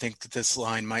well. I think that this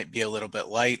line might be a little bit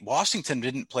light. Washington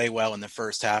didn't play well in the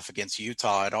first half against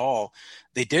Utah at all.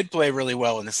 They did play really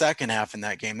well in the second half in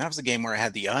that game. That was a game where I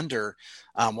had the under.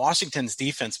 Washington's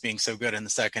defense being so good in the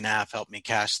second half helped me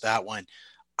cash that one.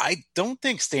 I don't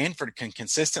think Stanford can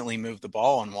consistently move the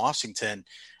ball on Washington.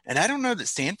 And I don't know that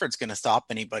Stanford's going to stop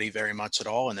anybody very much at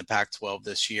all in the Pac-12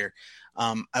 this year.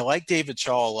 I like David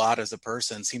Shaw a lot as a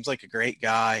person. Seems like a great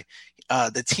guy.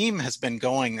 The team has been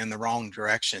going in the wrong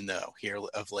direction, though, here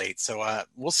of late. So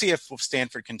we'll see if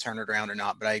Stanford can turn it around or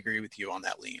not. But I agree with you on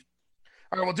that lean.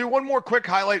 All right, we'll do one more quick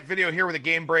highlight video here with a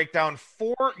game breakdown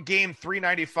for game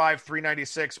 395,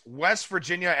 396, West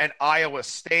Virginia and Iowa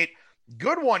State.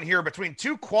 Good one here between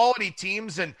two quality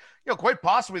teams. And, quite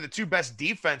possibly the two best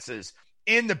defenses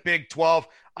in the Big 12.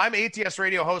 I'm ATS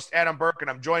Radio host Adam Burke, and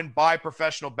I'm joined by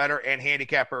professional bettor and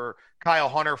handicapper Kyle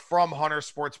Hunter from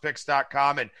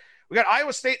huntersportspicks.com. And we got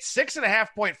Iowa State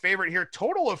 6.5-point favorite here,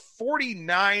 total of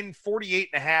 49,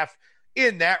 48.5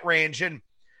 in that range. And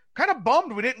kind of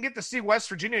bummed we didn't get to see West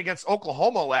Virginia against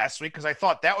Oklahoma last week because I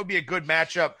thought that would be a good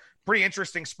matchup, pretty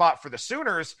interesting spot for the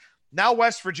Sooners. Now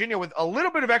West Virginia with a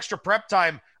little bit of extra prep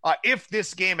time if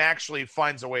this game actually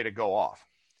finds a way to go off.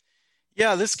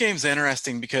 Yeah, this game's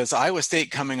interesting because Iowa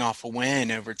State coming off a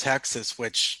win over Texas,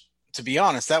 which, to be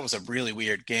honest, that was a really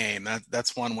weird game.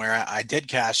 That's one where I did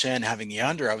cash in having the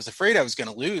under. I was afraid I was going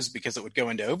to lose because it would go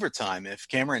into overtime. If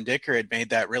Cameron Dicker had made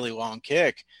that really long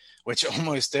kick, which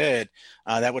almost did,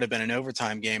 that would have been an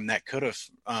overtime game that could have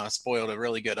spoiled a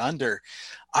really good under.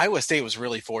 Iowa State was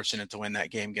really fortunate to win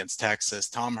that game against Texas.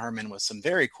 Tom Herman with some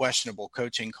very questionable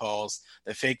coaching calls.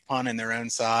 The fake punt in their own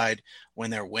side when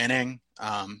they're winning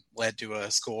led to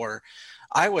a score.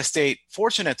 Iowa State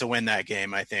fortunate to win that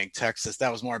game, I think. Texas,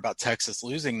 that was more about Texas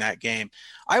losing that game.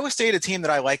 Iowa State, a team that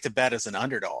I like to bet as an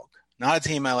underdog, not a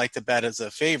team I like to bet as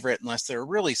a favorite unless they're a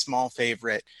really small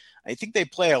favorite. I think they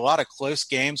play a lot of close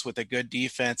games with a good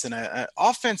defense and an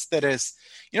offense that is,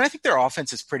 I think their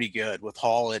offense is pretty good with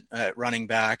Hall at running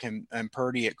back and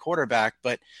Purdy at quarterback,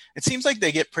 but it seems like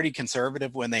they get pretty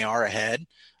conservative when they are ahead.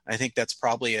 I think that's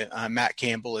probably Matt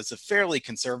Campbell is a fairly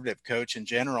conservative coach in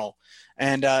general.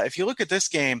 And if you look at this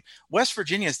game, West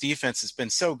Virginia's defense has been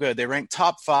so good. They rank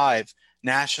top 5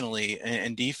 nationally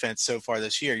in defense so far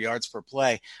this year, yards per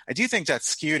play. I do think that's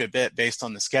skewed a bit based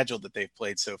on the schedule that they've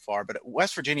played so far, but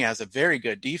West Virginia has a very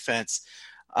good defense.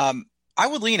 I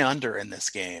would lean under in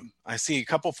this game. I see a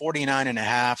couple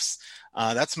 49.5s.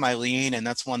 That's my lean, and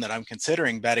that's one that I'm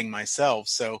considering betting myself.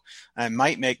 So I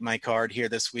might make my card here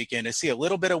this weekend. I see a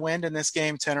little bit of wind in this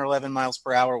game, 10 or 11 miles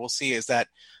per hour. We'll see as that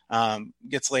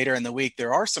gets later in the week.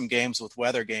 There are some games with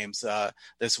weather games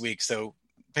this week, so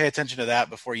pay attention to that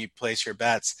before you place your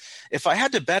bets. If I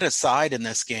had to bet a side in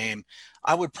this game,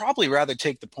 I would probably rather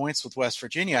take the points with West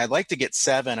Virginia. I'd like to get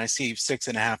 7. I see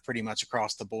 6.5 pretty much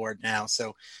across the board now.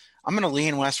 So I'm going to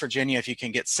lean West Virginia if you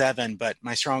can get 7, but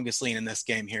my strongest lean in this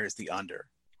game here is the under.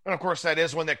 And of course, that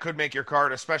is one that could make your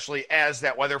card, especially as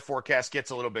that weather forecast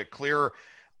gets a little bit clearer.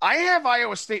 I have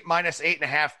Iowa State minus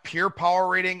 8.5 pure power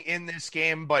rating in this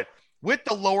game, but with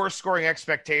the lower scoring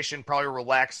expectation, probably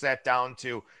relax that down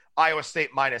to Iowa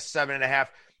State minus 7.5.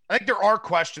 I think there are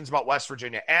questions about West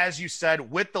Virginia. As you said,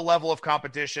 with the level of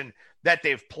competition that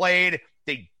they've played,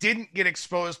 they didn't get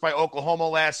exposed by Oklahoma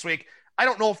last week. I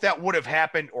don't know if that would have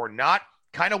happened or not.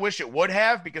 Kind of wish it would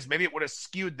have, because maybe it would have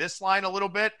skewed this line a little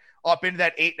bit up into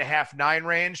that 8.5, 9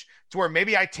 range to where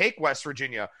maybe I take West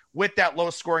Virginia with that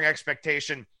low scoring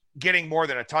expectation, getting more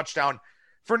than a touchdown.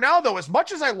 For now, though, as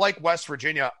much as I like West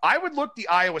Virginia, I would look the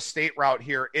Iowa State route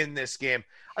here in this game.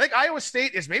 I think Iowa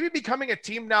State is maybe becoming a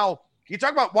team now. You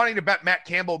talk about wanting to bet Matt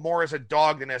Campbell more as a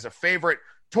dog than as a favorite.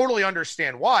 Totally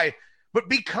understand why. But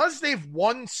because they've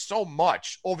won so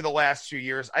much over the last few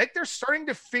years, I think they're starting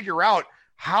to figure out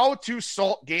how to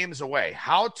salt games away,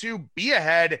 how to be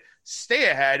ahead, stay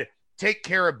ahead, take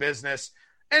care of business.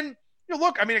 And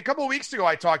look, I mean, a couple of weeks ago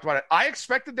I talked about it. I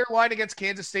expected their line against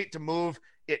Kansas State to move.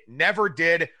 It never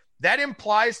did. That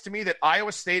implies to me that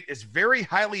Iowa State is very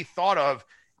highly thought of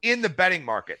in the betting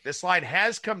market. This line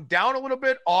has come down a little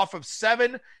bit off of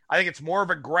 7. I think it's more of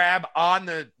a grab on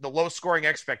the low scoring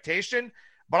expectation,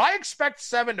 but I expect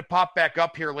 7 to pop back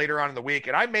up here later on in the week.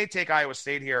 And I may take Iowa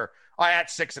State here at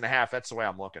 6.5. That's the way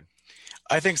I'm looking.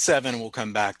 I think 7 will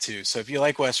come back too. So if you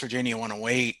like West Virginia, you want to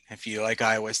wait. If you like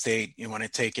Iowa State, you want to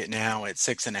take it now at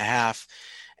 6.5.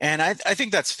 And I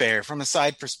think that's fair from a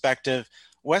side perspective.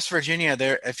 West Virginia,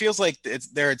 it feels like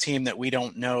they're a team that we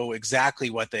don't know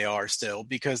exactly what they are still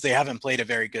because they haven't played a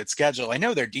very good schedule. I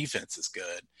know their defense is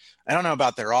good. I don't know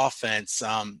about their offense.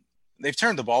 They've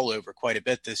turned the ball over quite a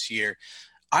bit this year.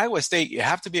 Iowa State, you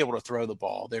have to be able to throw the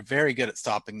ball. They're very good at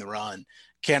stopping the run.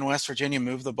 Can West Virginia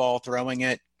move the ball throwing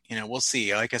it? We'll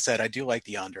see. Like I said, I do like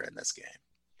the under in this game.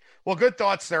 Well, good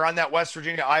thoughts there on that West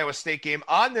Virginia-Iowa State game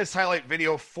on this highlight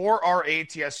video for our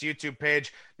ATS YouTube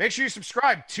page. Make sure you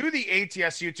subscribe to the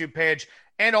ATS YouTube page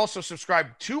and also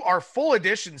subscribe to our full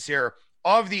editions here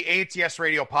of the ATS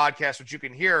Radio podcast, which you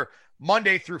can hear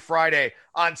Monday through Friday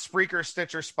on Spreaker,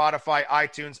 Stitcher, Spotify,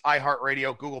 iTunes,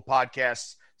 iHeartRadio, Google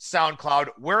Podcasts, SoundCloud,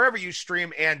 wherever you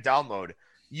stream and download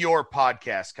your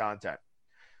podcast content.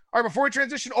 All right, before we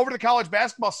transition over to the college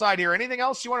basketball side here, anything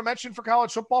else you want to mention for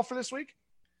college football for this week?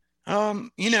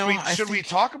 Should we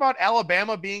talk about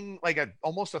Alabama being like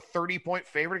almost a 30-point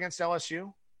favorite against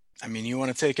LSU? I mean, you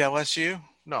want to take LSU?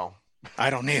 No. I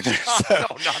don't either. So,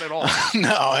 No, not at all.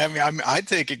 no, I mean, I'd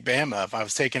take Bama if I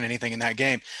was taking anything in that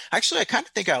game. Actually, I kind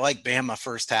of think I like Bama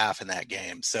first half in that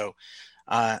game. So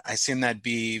I assume that'd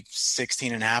be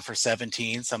 16.5 or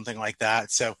 17, something like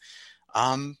that. So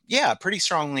yeah, pretty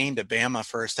strong lean to Bama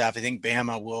first half. I think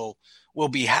Bama will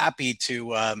be happy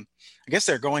to, I guess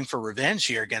they're going for revenge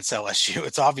here against LSU.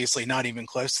 It's obviously not even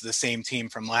close to the same team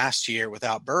from last year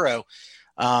without Burrow.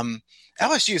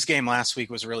 LSU's game last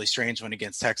week was a really strange one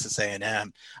against Texas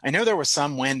A&M. I know there was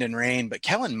some wind and rain, but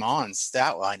Kellen Mond's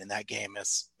stat line in that game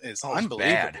is unbelievably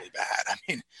bad. I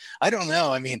mean, I don't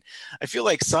know. I mean, I feel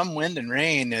like some wind and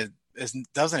rain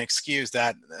doesn't excuse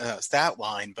that stat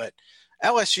line, but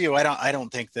LSU, I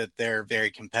don't think that they're very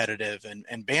competitive,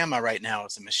 and Bama right now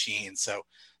is a machine. So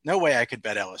no way I could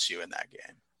bet LSU in that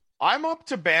game. I'm up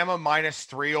to Bama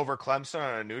 -3 over Clemson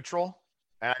on a neutral.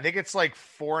 And I think it's like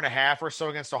 4.5 or so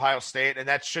against Ohio State, and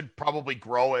that should probably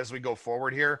grow as we go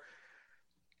forward here.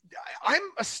 I'm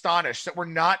astonished that we're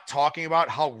not talking about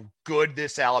how good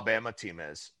this Alabama team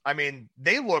is. I mean,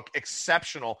 they look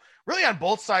exceptional, really on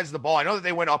both sides of the ball. I know that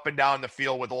they went up and down the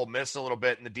field with Ole Miss a little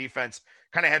bit, and the defense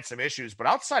kind of had some issues. But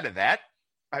outside of that,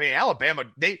 I mean, Alabama,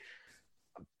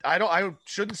 I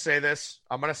shouldn't say this.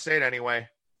 I'm going to say it anyway.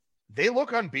 They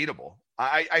look unbeatable.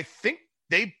 I think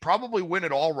they probably win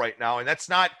it all right now. And that's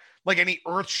not like any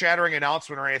earth-shattering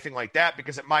announcement or anything like that,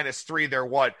 because at -3,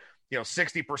 they're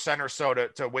 60% or so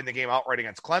to win the game outright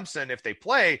against Clemson if they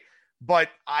play. But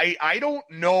I don't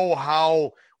know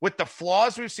how, with the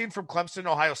flaws we've seen from Clemson and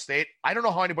Ohio State, I don't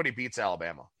know how anybody beats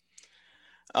Alabama.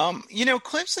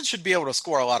 Clemson should be able to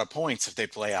score a lot of points if they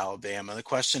play Alabama. The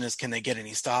question is, can they get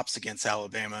any stops against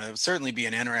Alabama? It would certainly be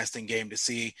an interesting game to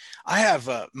see. I have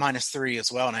 -3 as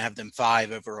well, and I have them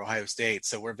 5 over Ohio State.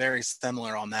 So we're very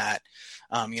similar on that.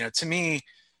 To me,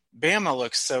 Bama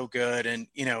looks so good. And,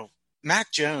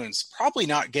 Mac Jones probably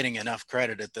not getting enough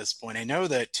credit at this point. I know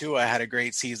that Tua had a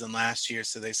great season last year,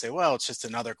 so they say, well, it's just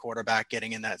another quarterback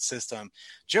getting in that system.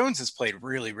 Jones has played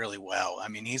really, really well. I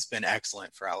mean, he's been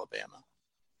excellent for Alabama.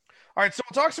 All right, so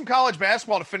we'll talk some college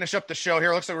basketball to finish up the show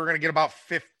here. Looks like we're going to get about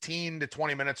 15 to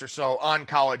 20 minutes or so on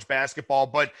college basketball.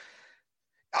 But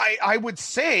I would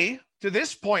say to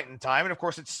this point in time, and of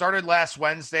course it started last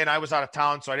Wednesday and I was out of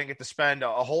town, so I didn't get to spend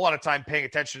a whole lot of time paying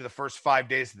attention to the first 5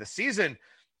 days of the season.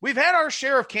 We've had our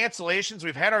share of cancellations.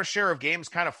 We've had our share of games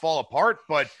kind of fall apart.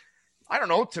 But I don't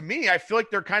know. To me, I feel like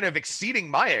they're kind of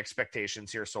exceeding my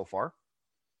expectations here so far.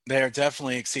 They are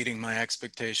definitely exceeding my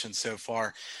expectations so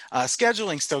far.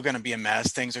 Scheduling's still going to be a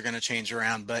mess. Things are going to change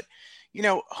around, but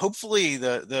hopefully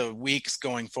the weeks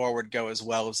going forward go as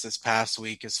well as this past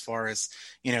week, as far as,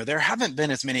 there haven't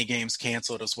been as many games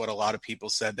canceled as what a lot of people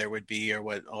said there would be, or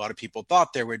what a lot of people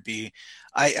thought there would be.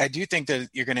 I do think that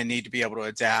you're going to need to be able to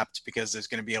adapt, because there's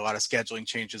going to be a lot of scheduling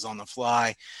changes on the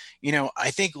fly.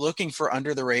 I think looking for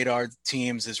under the radar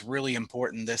teams is really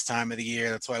important this time of the year.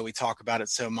 That's why we talk about it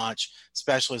so much.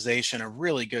 Specialization, a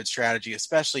really good strategy,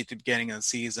 especially at the beginning of the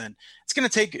season. It's going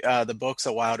to take the books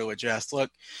a while to adjust.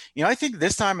 Look, I think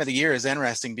this time of the year is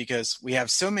interesting because we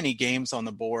have so many games on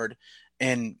the board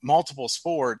in multiple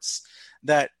sports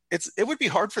that it would be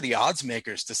hard for the odds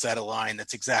makers to set a line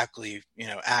that's exactly,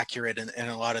 accurate in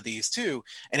a lot of these too.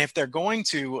 And if they're going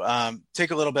to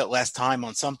take a little bit less time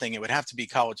on something, it would have to be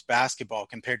college basketball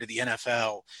compared to the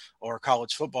NFL or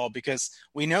college football, because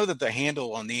we know that the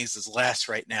handle on these is less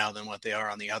right now than what they are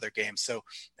on the other games. So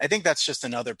I think that's just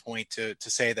another point to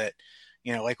say that,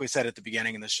 like we said at the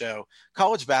beginning of the show,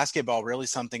 college basketball really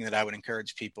something that I would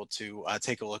encourage people to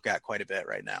take a look at quite a bit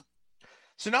right now.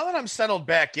 So now that I'm settled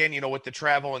back in, with the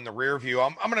travel in the rear view,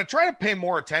 I'm going to try to pay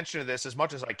more attention to this as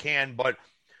much as I can. But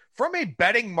from a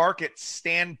betting market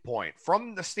standpoint,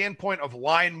 from the standpoint of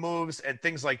line moves and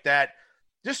things like that,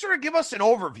 just sort of give us an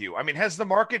overview. I mean, has the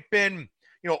market been,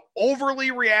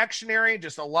 overly reactionary,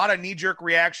 just a lot of knee-jerk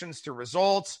reactions to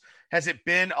results? Has it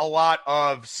been a lot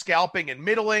of scalping and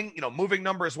middling, moving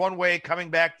numbers one way,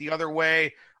 coming back the other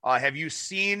way? Have you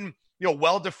seen,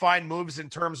 well-defined moves in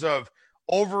terms of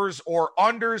overs or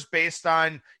unders based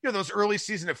on, those early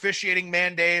season officiating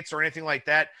mandates or anything like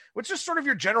that? What's just sort of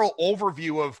your general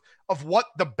overview of what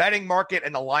the betting market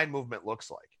and the line movement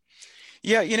looks like?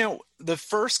 Yeah, the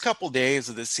first couple days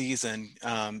of the season,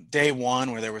 day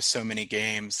one, where there was so many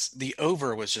games, the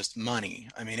over was just money.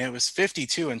 I mean, it was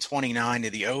 52-29 to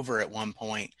the over at one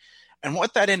point. And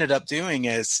what that ended up doing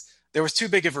is there was too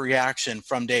big of a reaction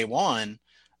from day one.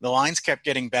 The lines kept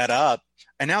getting bet up,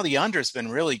 and now the under's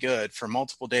been really good for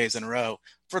multiple days in a row.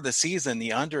 for the season,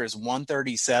 the under is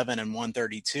 137 and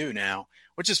 132 now,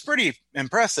 which is pretty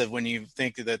impressive when you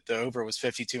think that the over was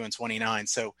 52 and 29.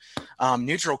 So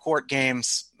neutral court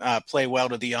games play well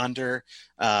to the under.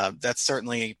 That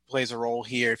certainly plays a role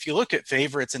here. If you look at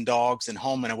favorites and dogs and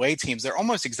home and away teams, they're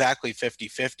almost exactly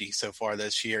 50-50 so far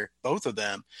this year, both of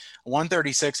them.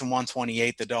 136 and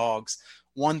 128, the dogs,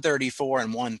 134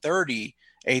 and 130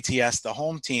 ATS, the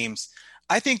home teams.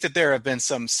 I think that there have been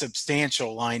some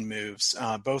substantial line moves,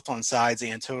 both on sides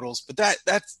and totals, but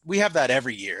that's we have that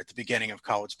every year at the beginning of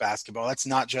college basketball. That's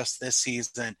not just this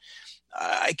season.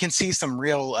 I can see some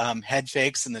real head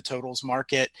fakes in the totals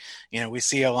market. We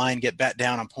see a line get bet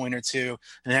down a point or two.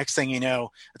 The next thing you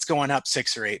know, it's going up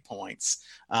 6 or 8 points.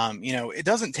 It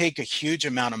doesn't take a huge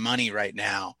amount of money right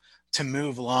now to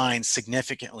move lines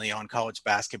significantly on college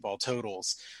basketball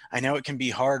totals. I know it can be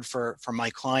hard for my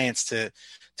clients to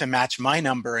match my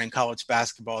number in college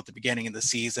basketball at the beginning of the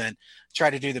season. Try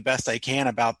to do the best I can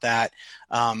about that.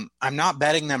 I'm not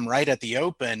betting them right at the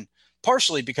open,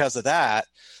 partially because of that.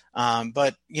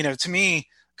 But to me,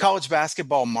 college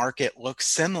basketball market looks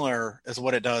similar as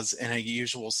what it does in a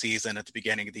usual season at the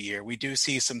beginning of the year. We do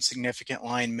see some significant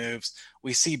line moves.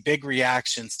 We see big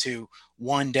reactions to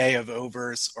one day of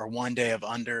overs or one day of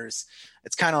unders.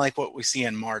 It's kind of like what we see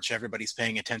in March. Everybody's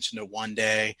paying attention to one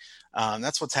day.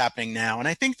 That's what's happening now. And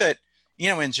I think that,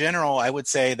 in general, I would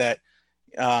say that,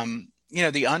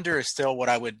 the under is still what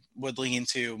I would lean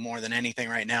to more than anything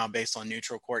right now based on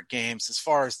neutral court games. As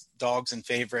far as dogs and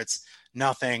favorites,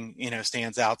 nothing,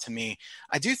 stands out to me.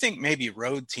 I do think maybe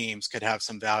road teams could have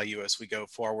some value as we go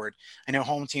forward. I know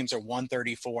home teams are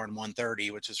 134 and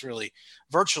 130, which is really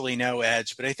virtually no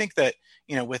edge. But I think that,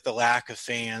 with the lack of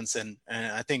fans and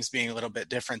things being a little bit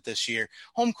different this year,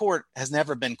 home court has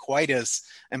never been quite as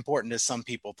important as some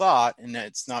people thought. And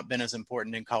it's not been as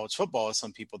important in college football as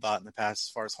some people thought in the past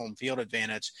as far as home field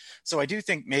advantage. So I do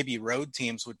think maybe road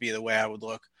teams would be the way I would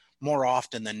look more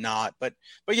often than not. But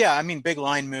yeah, big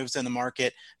line moves in the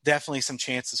market, definitely some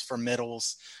chances for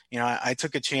middles. I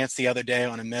took a chance the other day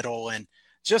on a middle and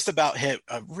just about hit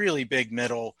a really big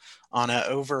middle on a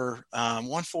over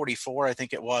 144, I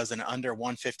think it was, and under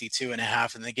 152 and a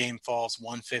half, and the game falls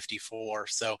 154.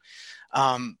 So,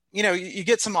 you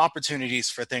get some opportunities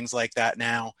for things like that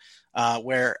now,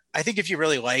 where I think if you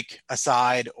really like a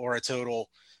side or a total,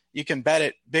 you can bet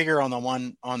it bigger on the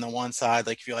one side.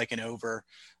 Like if you like an over,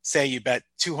 say you bet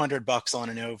 $200 on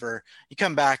an over, you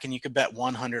come back and you could bet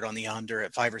 100 on the under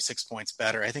at 5 or 6 points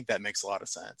better. I think that makes a lot of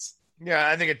sense. Yeah,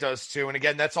 I think it does too. And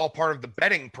again, that's all part of the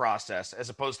betting process as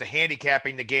opposed to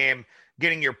handicapping the game,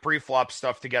 getting your pre-flop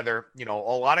stuff together. A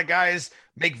lot of guys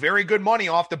make very good money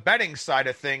off the betting side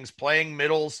of things, playing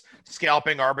middles,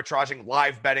 scalping, arbitraging,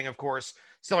 live betting, of course,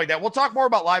 stuff like that. We'll talk more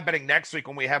about live betting next week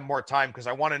when we have more time, because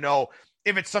I want to know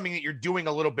if it's something that you're doing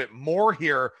a little bit more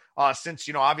here, since,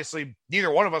 obviously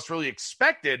neither one of us really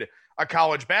expected a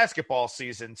college basketball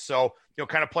season. So,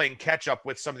 kind of playing catch up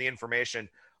with some of the information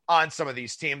on some of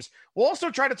these teams. We'll also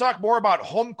try to talk more about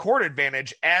home court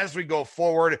advantage as we go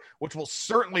forward, which will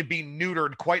certainly be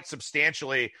neutered quite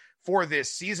substantially for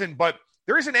this season. But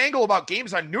there is an angle about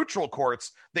games on neutral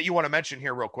courts that you want to mention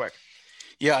here real quick.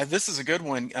 Yeah, this is a good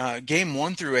one. Game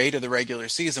 1 through 8 of the regular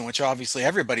season, which obviously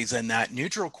everybody's in that.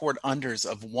 Neutral court unders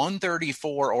of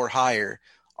 134 or higher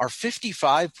are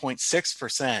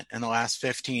 55.6% in the last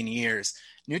 15 years.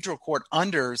 Neutral court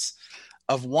unders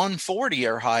of 140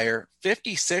 or higher,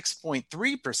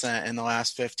 56.3% in the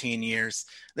last 15 years.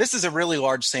 This is a really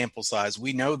large sample size.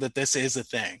 We know that this is a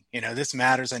thing. This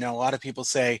matters. I know a lot of people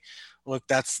say, look,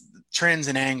 that's trends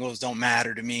and angles don't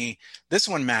matter to me. This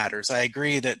one matters. I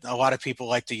agree that a lot of people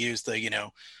like to use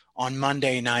the, on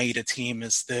Monday night, a team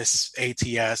is this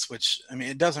ATS, which,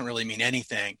 it doesn't really mean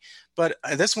anything. But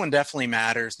this one definitely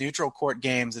matters. Neutral court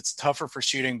games, it's tougher for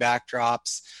shooting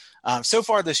backdrops. So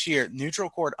far this year,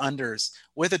 neutral court unders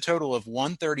with a total of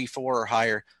 134 or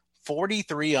higher,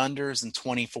 43 unders and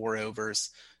 24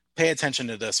 overs. Pay attention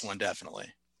to this one,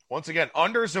 definitely. Once again,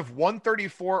 unders of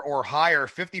 134 or higher,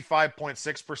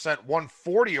 55.6%,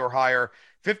 140 or higher,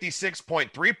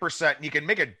 56.3%. And you can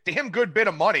make a damn good bit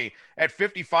of money at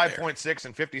 55.6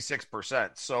 and 56%.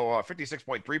 So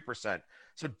 56.3%.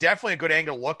 So definitely a good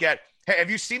angle to look at. Hey,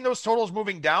 have you seen those totals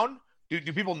moving down?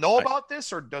 Do people know about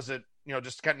this, or does it,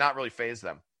 just kind of not really phase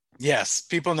them? Yes,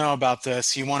 people know about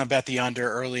this. You want to bet the under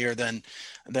earlier than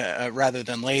rather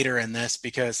than later in this,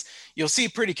 because you'll see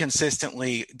pretty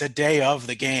consistently the day of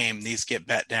the game, these get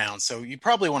bet down. So you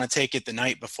probably want to take it the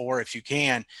night before if you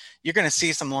can. You're going to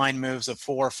see some line moves of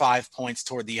 4 or 5 points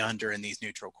toward the under in these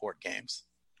neutral court games.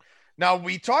 Now,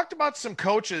 we talked about some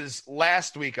coaches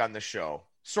last week on the show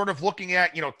sort of looking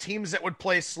at, teams that would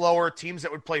play slower, teams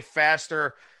that would play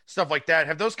faster, stuff like that.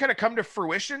 Have those kind of come to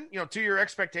fruition, to your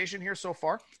expectation here so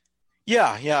far?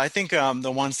 Yeah. I think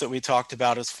the ones that we talked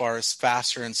about as far as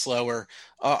faster and slower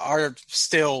are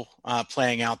still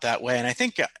playing out that way. And I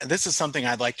think this is something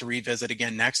I'd like to revisit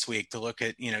again next week to look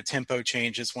at, tempo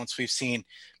changes once we've seen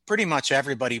pretty much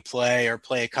everybody play or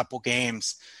play a couple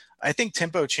games. I think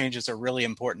tempo changes are really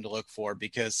important to look for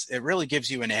because it really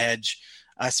gives you an edge,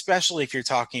 especially if you're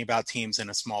talking about teams in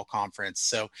a small conference.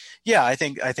 So, yeah, I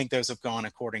think those have gone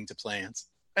according to plans.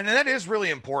 And that is really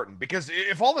important because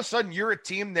if all of a sudden you're a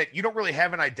team that you don't really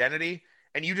have an identity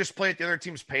and you just play at the other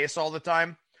team's pace all the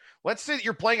time, let's say that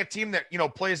you're playing a team that,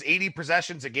 plays 80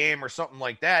 possessions a game or something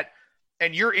like that,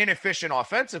 and you're inefficient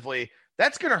offensively,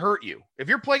 that's going to hurt you. If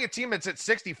you're playing a team that's at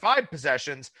 65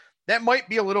 possessions, that might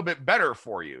be a little bit better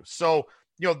for you. So,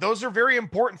 those are very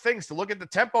important things to look at the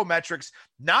tempo metrics,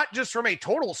 not just from a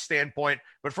total standpoint,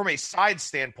 but from a side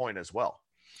standpoint as well.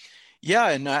 Yeah,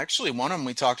 and actually one of them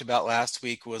we talked about last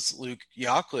week was Luke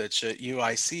Yaklich at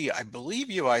UIC. I believe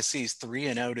UIC is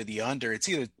 3-0 to the under. It's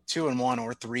either 2-1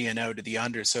 or 3-0 to the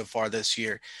under so far this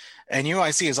year. And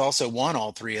UIC has also won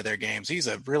all three of their games. He's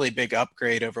a really big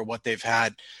upgrade over what they've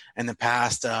had in the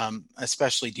past,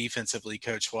 especially defensively,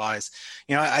 coach-wise.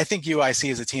 I think UIC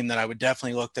is a team that I would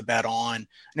definitely look to bet on.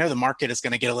 I know the market is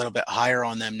going to get a little bit higher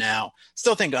on them now.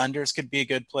 Still think unders could be a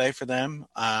good play for them.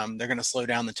 They're going to slow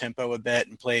down the tempo a bit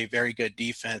and play very good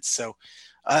defense. So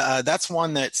that's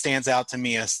one that stands out to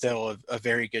me as still a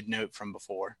very good note from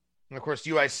before. And, of course,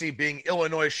 UIC being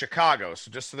Illinois, Chicago.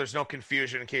 So just so there's no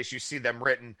confusion in case you see them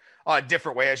written a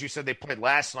different way. As you said, they played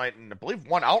last night, and I believe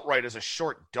won outright as a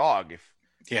short dog.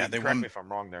 They correct me if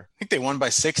I'm wrong there. I think they won by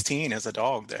 16 as a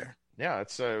dog there. Yeah,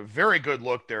 it's a very good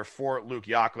look there for Luke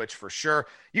Yaklich for sure.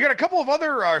 You got a couple of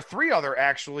other, three other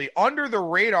actually,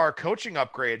 under-the-radar coaching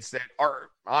upgrades that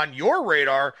are on your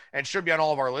radar and should be on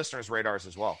all of our listeners' radars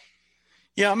as well.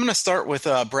 Yeah, I'm going to start with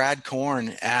Brad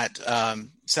Korn at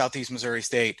Southeast Missouri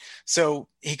State. So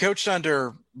he coached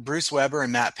under Bruce Weber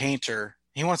and Matt Painter.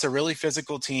 He wants a really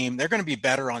physical team. They're going to be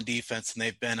better on defense than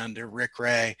they've been under Rick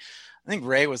Ray. I think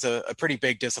Ray was a pretty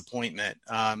big disappointment.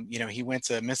 He went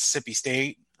to Mississippi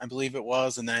State, I believe it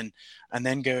was, and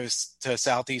then goes to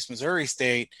Southeast Missouri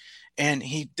State, and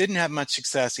he didn't have much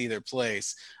success either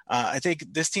place. I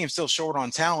think this team's still short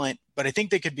on talent, but I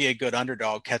think they could be a good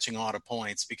underdog catching a lot of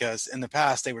points because in the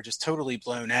past they were just totally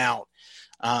blown out.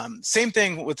 Same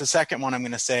thing with the second one I'm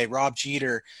going to say, Rob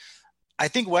Jeter. I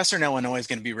think Western Illinois is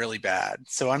going to be really bad.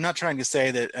 So I'm not trying to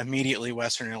say that immediately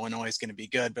Western Illinois is going to be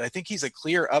good, but I think he's a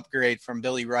clear upgrade from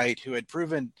Billy Wright, who had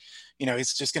proven,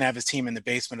 he's just going to have his team in the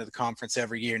basement of the conference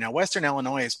every year. Now, Western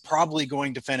Illinois is probably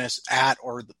going to finish at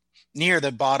or near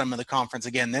the bottom of the conference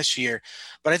again this year,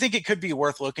 but I think it could be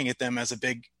worth looking at them as a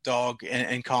big dog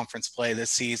in conference play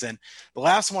this season. The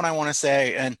last one I want to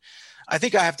say, and I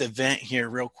think I have to vent here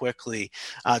real quickly.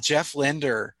 Jeff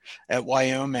Linder at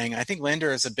Wyoming. I think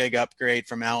Linder is a big upgrade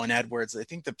from Alan Edwards. I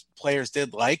think the players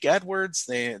did like Edwards.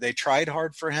 They tried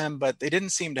hard for him, but they didn't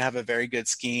seem to have a very good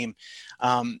scheme.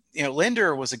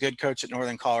 Linder was a good coach at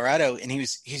Northern Colorado, and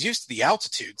he's used to the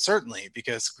altitude, certainly,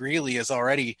 because Greeley is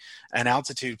already an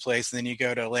altitude place. And then you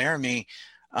go to Laramie.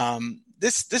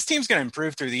 This team's going to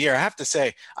improve through the year. I have to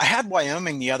say, I had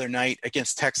Wyoming the other night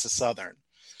against Texas Southern.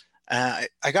 I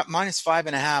got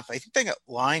 -5.5. I think the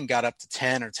line got up to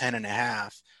 10 or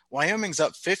 10.5. Wyoming's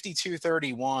up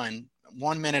 52-31,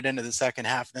 1 minute into the second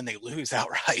half, and then they lose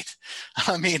outright.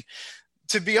 I mean,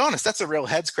 to be honest, that's a real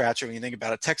head scratcher when you think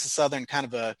about it. Texas Southern, kind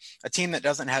of a team that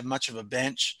doesn't have much of a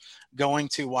bench, going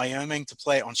to Wyoming to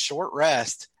play on short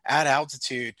rest at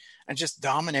altitude and just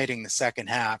dominating the second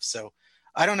half. So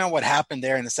I don't know what happened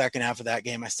there in the second half of that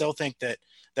game. I still think that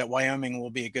Wyoming will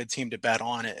be a good team to bet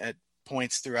on at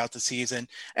points throughout the season.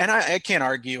 And I can't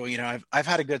argue, I've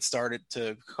had a good start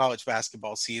to college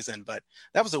basketball season, but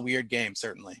that was a weird game,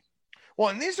 certainly. Well,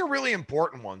 and these are really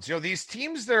important ones. These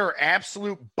teams that are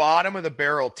absolute bottom of the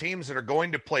barrel teams that are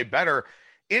going to play better,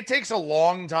 it takes a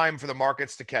long time for the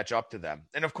markets to catch up to them.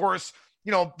 And of course,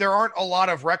 there aren't a lot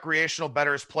of recreational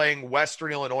bettors playing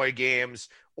Western Illinois games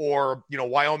or,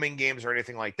 Wyoming games or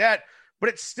anything like that. But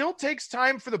it still takes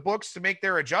time for the books to make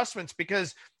their adjustments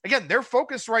because, again, their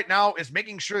focus right now is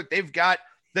making sure that they've got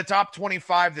the top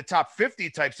 25, the top 50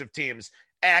 types of teams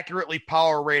accurately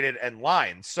power rated and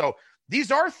lined. So these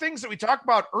are things that we talk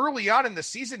about early on in the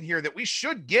season here that we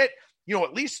should get,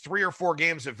 at least 3 or 4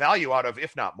 games of value out of,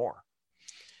 if not more.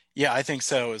 Yeah, I think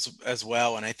so as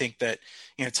well. And I think that,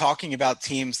 talking about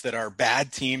teams that are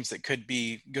bad teams that could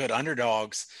be good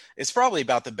underdogs is probably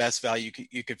about the best value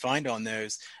you could find on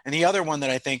those. And the other one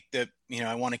that I think that,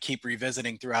 I want to keep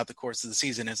revisiting throughout the course of the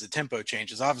season is the tempo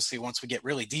changes. Obviously, once we get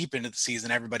really deep into the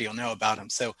season, everybody will know about them.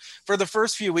 So for the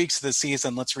first few weeks of the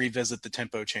season, let's revisit the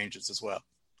tempo changes as well.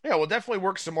 Yeah, we'll definitely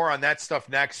work some more on that stuff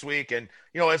next week. And,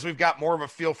 as we've got more of a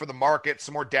feel for the market,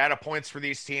 some more data points for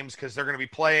these teams, because they're going to be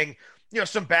playing,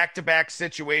 some back-to-back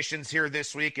situations here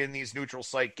this week in these neutral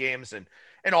site games and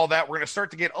all that. We're going to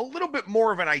start to get a little bit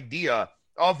more of an idea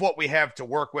of what we have to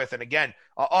work with. And again,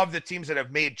 of the teams that have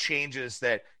made changes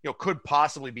that, could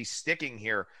possibly be sticking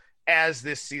here as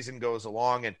this season goes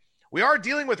along. And we are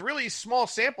dealing with really small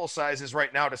sample sizes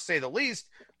right now, to say the least,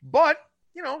 but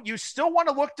you still want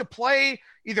to look to play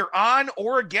either on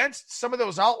or against some of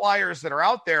those outliers that are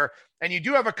out there. And you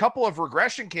do have a couple of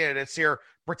regression candidates here,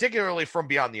 particularly from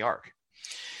beyond the arc.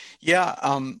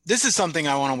 Yeah, this is something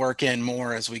I want to work in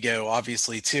more as we go,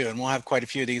 obviously, too. And we'll have quite a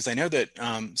few of these. I know that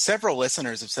several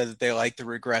listeners have said that they like the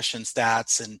regression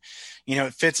stats, and,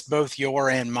 it fits both your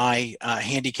and my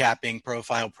handicapping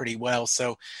profile pretty well.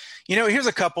 So, here's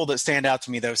a couple that stand out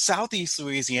to me, though. Southeast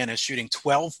Louisiana is shooting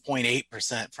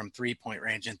 12.8% from three-point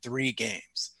range in 3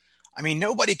 games. I mean,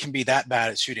 nobody can be that bad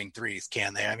at shooting threes,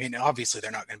 can they? I mean, obviously, they're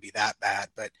not going to be that bad,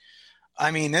 but I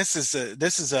mean, this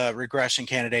is a regression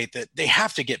candidate that they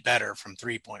have to get better from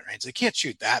 3-point range. They can't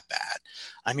shoot that bad.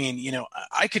 I mean,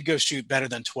 I could go shoot better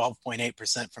than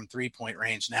 12.8% from 3-point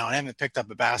range now, and I haven't picked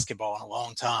up a basketball in a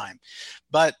long time.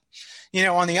 But,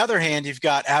 on the other hand, you've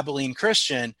got Abilene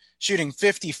Christian shooting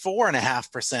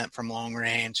 54.5% from long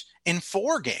range in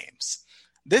 4 games.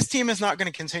 This team is not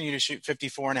going to continue to shoot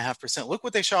 54.5%. Look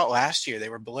what they shot last year. They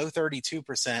were below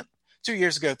 32%. 2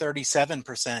 years ago,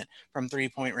 37% from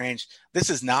 3-point range. This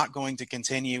is not going to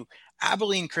continue.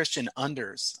 Abilene Christian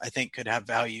unders, I think, could have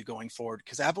value going forward,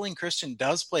 because Abilene Christian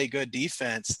does play good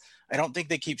defense. I don't think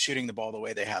they keep shooting the ball the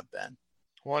way they have been.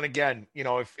 Well, and again,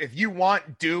 if you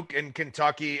want Duke and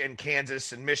Kentucky and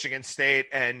Kansas and Michigan State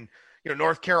and,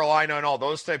 North Carolina and all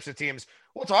those types of teams,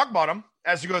 we'll talk about them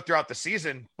as we go throughout the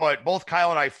season. But both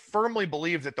Kyle and I firmly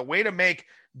believe that the way to make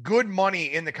good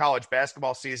money in the college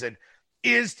basketball season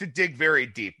is to dig very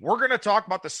deep. We're going to talk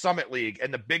about the Summit League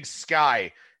and the Big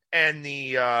Sky and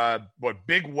the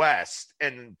Big West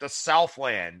and the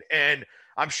Southland. And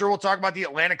I'm sure we'll talk about the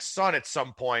Atlantic Sun at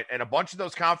some point and a bunch of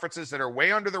those conferences that are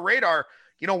way under the radar.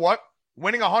 You know what?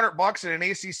 Winning $100 in an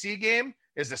ACC game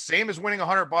is the same as winning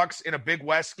 $100 in a Big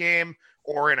West game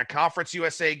or in a Conference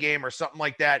USA game or something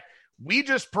like that. We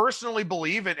just personally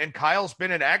believe it, and Kyle's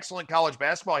been an excellent college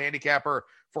basketball handicapper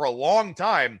for a long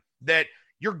time, that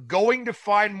you're going to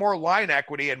find more line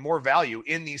equity and more value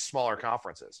in these smaller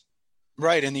conferences.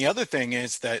 Right. And the other thing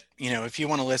is that, if you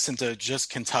want to listen to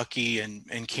just Kentucky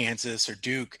and Kansas or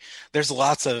Duke, there's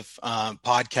lots of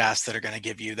podcasts that are going to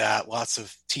give you that, lots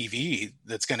of TV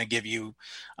that's going to give you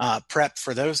prep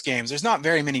for those games. There's not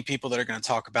very many people that are going to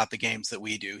talk about the games that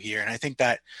we do here. And I think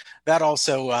that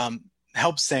also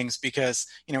helps things, because,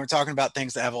 we're talking about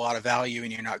things that have a lot of value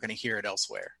and you're not going to hear it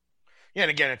elsewhere. Yeah,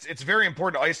 and again, it's very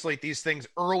important to isolate these things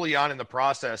early on in the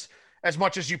process as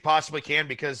much as you possibly can,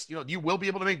 because you will be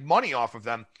able to make money off of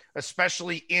them,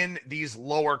 especially in these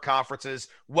lower conferences,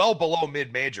 well below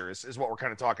mid-majors is what we're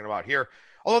kind of talking about here.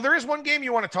 Although there is one game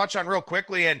you want to touch on real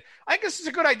quickly, and I think this is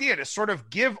a good idea to sort of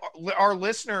give our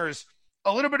listeners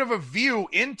a little bit of a view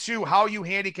into how you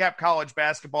handicap college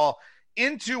basketball,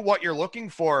 into what you're looking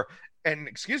for. And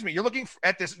you're looking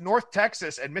at this North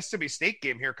Texas and Mississippi State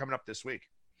game here coming up this week.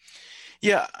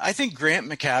 Yeah, I think Grant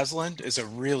McCasland is a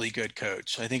really good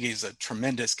coach. I think he's a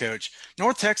tremendous coach.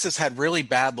 North Texas had really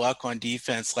bad luck on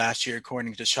defense last year,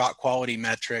 according to shot quality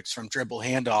metrics from dribble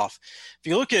handoff. If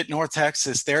you look at North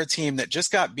Texas, they're a team that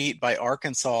just got beat by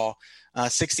Arkansas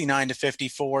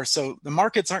 69-54. So the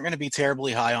markets aren't going to be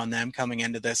terribly high on them coming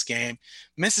into this game.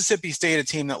 Mississippi State, a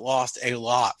team that lost a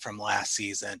lot from last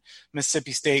season.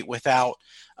 Mississippi State without,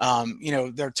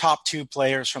 their top 2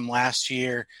 players from last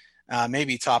year,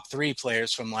 maybe top 3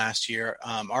 players from last year,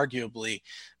 arguably.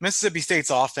 Mississippi State's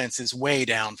offense is way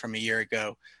down from a year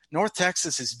ago. North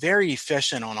Texas is very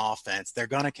efficient on offense. They're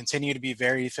going to continue to be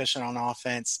very efficient on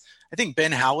offense. I think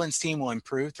Ben Howland's team will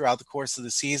improve throughout the course of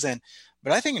the season,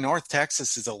 but I think North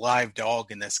Texas is a live dog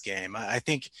in this game. I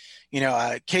think,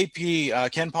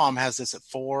 Ken Palm has this at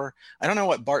 4. I don't know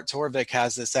what Bart Torvik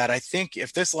has this at. I think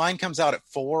if this line comes out at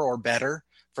 4 or better,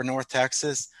 for North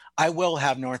Texas. I will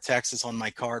have North Texas on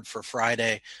my card for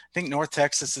Friday. I think North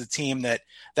Texas is a team that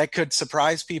could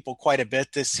surprise people quite a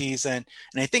bit this season.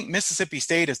 And I think Mississippi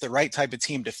State is the right type of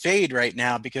team to fade right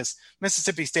now because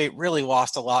Mississippi State really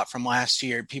lost a lot from last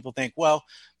year. People think, well,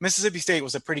 Mississippi State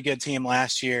was a pretty good team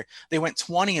last year. They went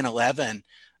 20-11.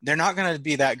 They're not going to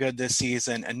be that good this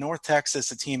season. And North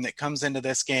Texas, a team that comes into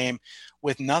this game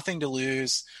with nothing to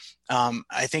lose,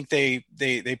 I think they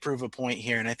prove a point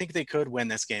here, and I think they could win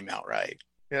this game outright.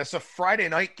 Yeah, it's a Friday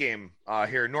night game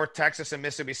here, North Texas and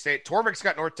Mississippi State. Torvik's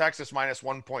got North Texas minus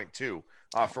 1.2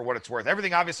 for what it's worth.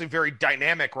 Everything obviously very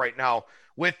dynamic right now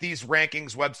with these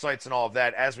rankings, websites, and all of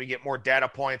that as we get more data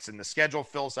points and the schedule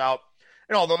fills out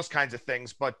and all those kinds of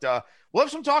things. But we'll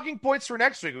have some talking points for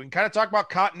next week. We can kind of talk about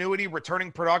continuity,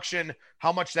 returning production,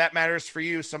 how much that matters for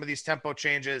you, some of these tempo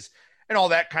changes, and all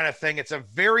that kind of thing. It's a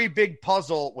very big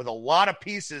puzzle with a lot of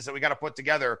pieces that we got to put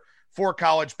together for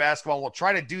college basketball. And we'll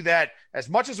try to do that as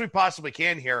much as we possibly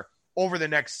can here over the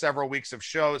next several weeks of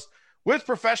shows with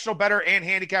professional bettor and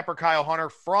handicapper Kyle Hunter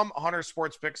from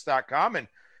huntersportspicks.com. And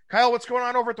Kyle, what's going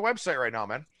on over at the website right now,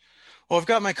 man? Well, I've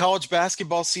got my college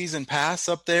basketball season pass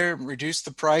up there, reduced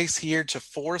the price here to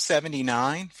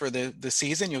 $4.79 for the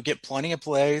season. You'll get plenty of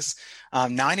plays,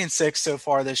 9-6 so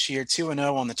far this year,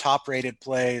 2-0 on the top rated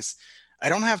plays. I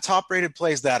don't have top-rated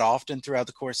plays that often throughout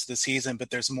the course of the season,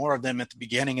 but there's more of them at the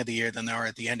beginning of the year than there are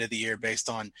at the end of the year based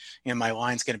on, my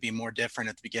line's going to be more different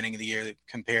at the beginning of the year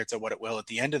compared to what it will at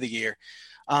the end of the year.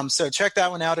 So check that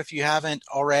one out if you haven't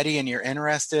already and you're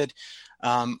interested.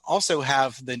 Also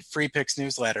have the Free Picks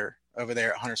newsletter over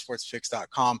there at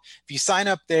huntersportspicks.com. If you sign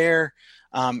up there,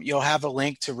 you'll have a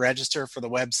link to register for the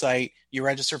website. You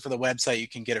register for the website, you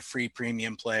can get a free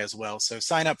premium play as well. So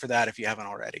sign up for that if you haven't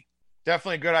already.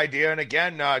 Definitely a good idea. And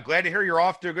again, glad to hear you're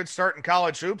off to a good start in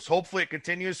college hoops. Hopefully it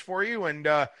continues for you, and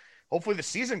hopefully the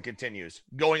season continues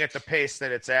going at the pace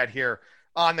that it's at here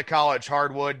on the college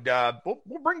hardwood.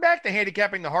 We'll bring back the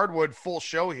handicapping the hardwood full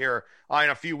show here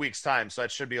in a few weeks' time, so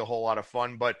that should be a whole lot of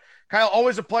fun. But Kyle,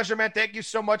 always a pleasure, man. Thank you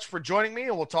so much for joining me,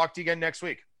 and we'll talk to you again next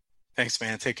week. Thanks,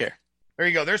 man. Take care. There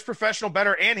you go. There's professional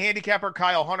bettor and handicapper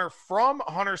Kyle Hunter from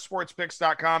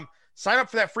huntersportspicks.com. Sign up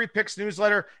for that Free Picks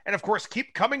newsletter. And, of course,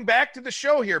 keep coming back to the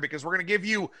show here because we're going to give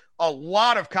you a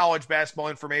lot of college basketball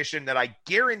information that I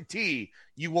guarantee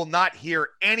you will not hear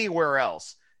anywhere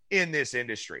else in this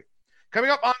industry.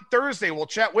 Coming up on Thursday, we'll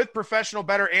chat with professional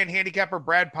bettor and handicapper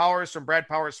Brad Powers from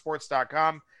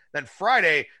bradpowersports.com. Then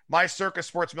Friday, my Circa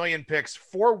Sports Million picks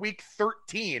for Week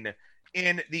 13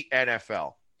 in the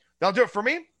NFL. That'll do it for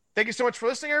me. Thank you so much for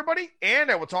listening, everybody,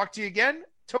 and I will talk to you again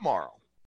tomorrow.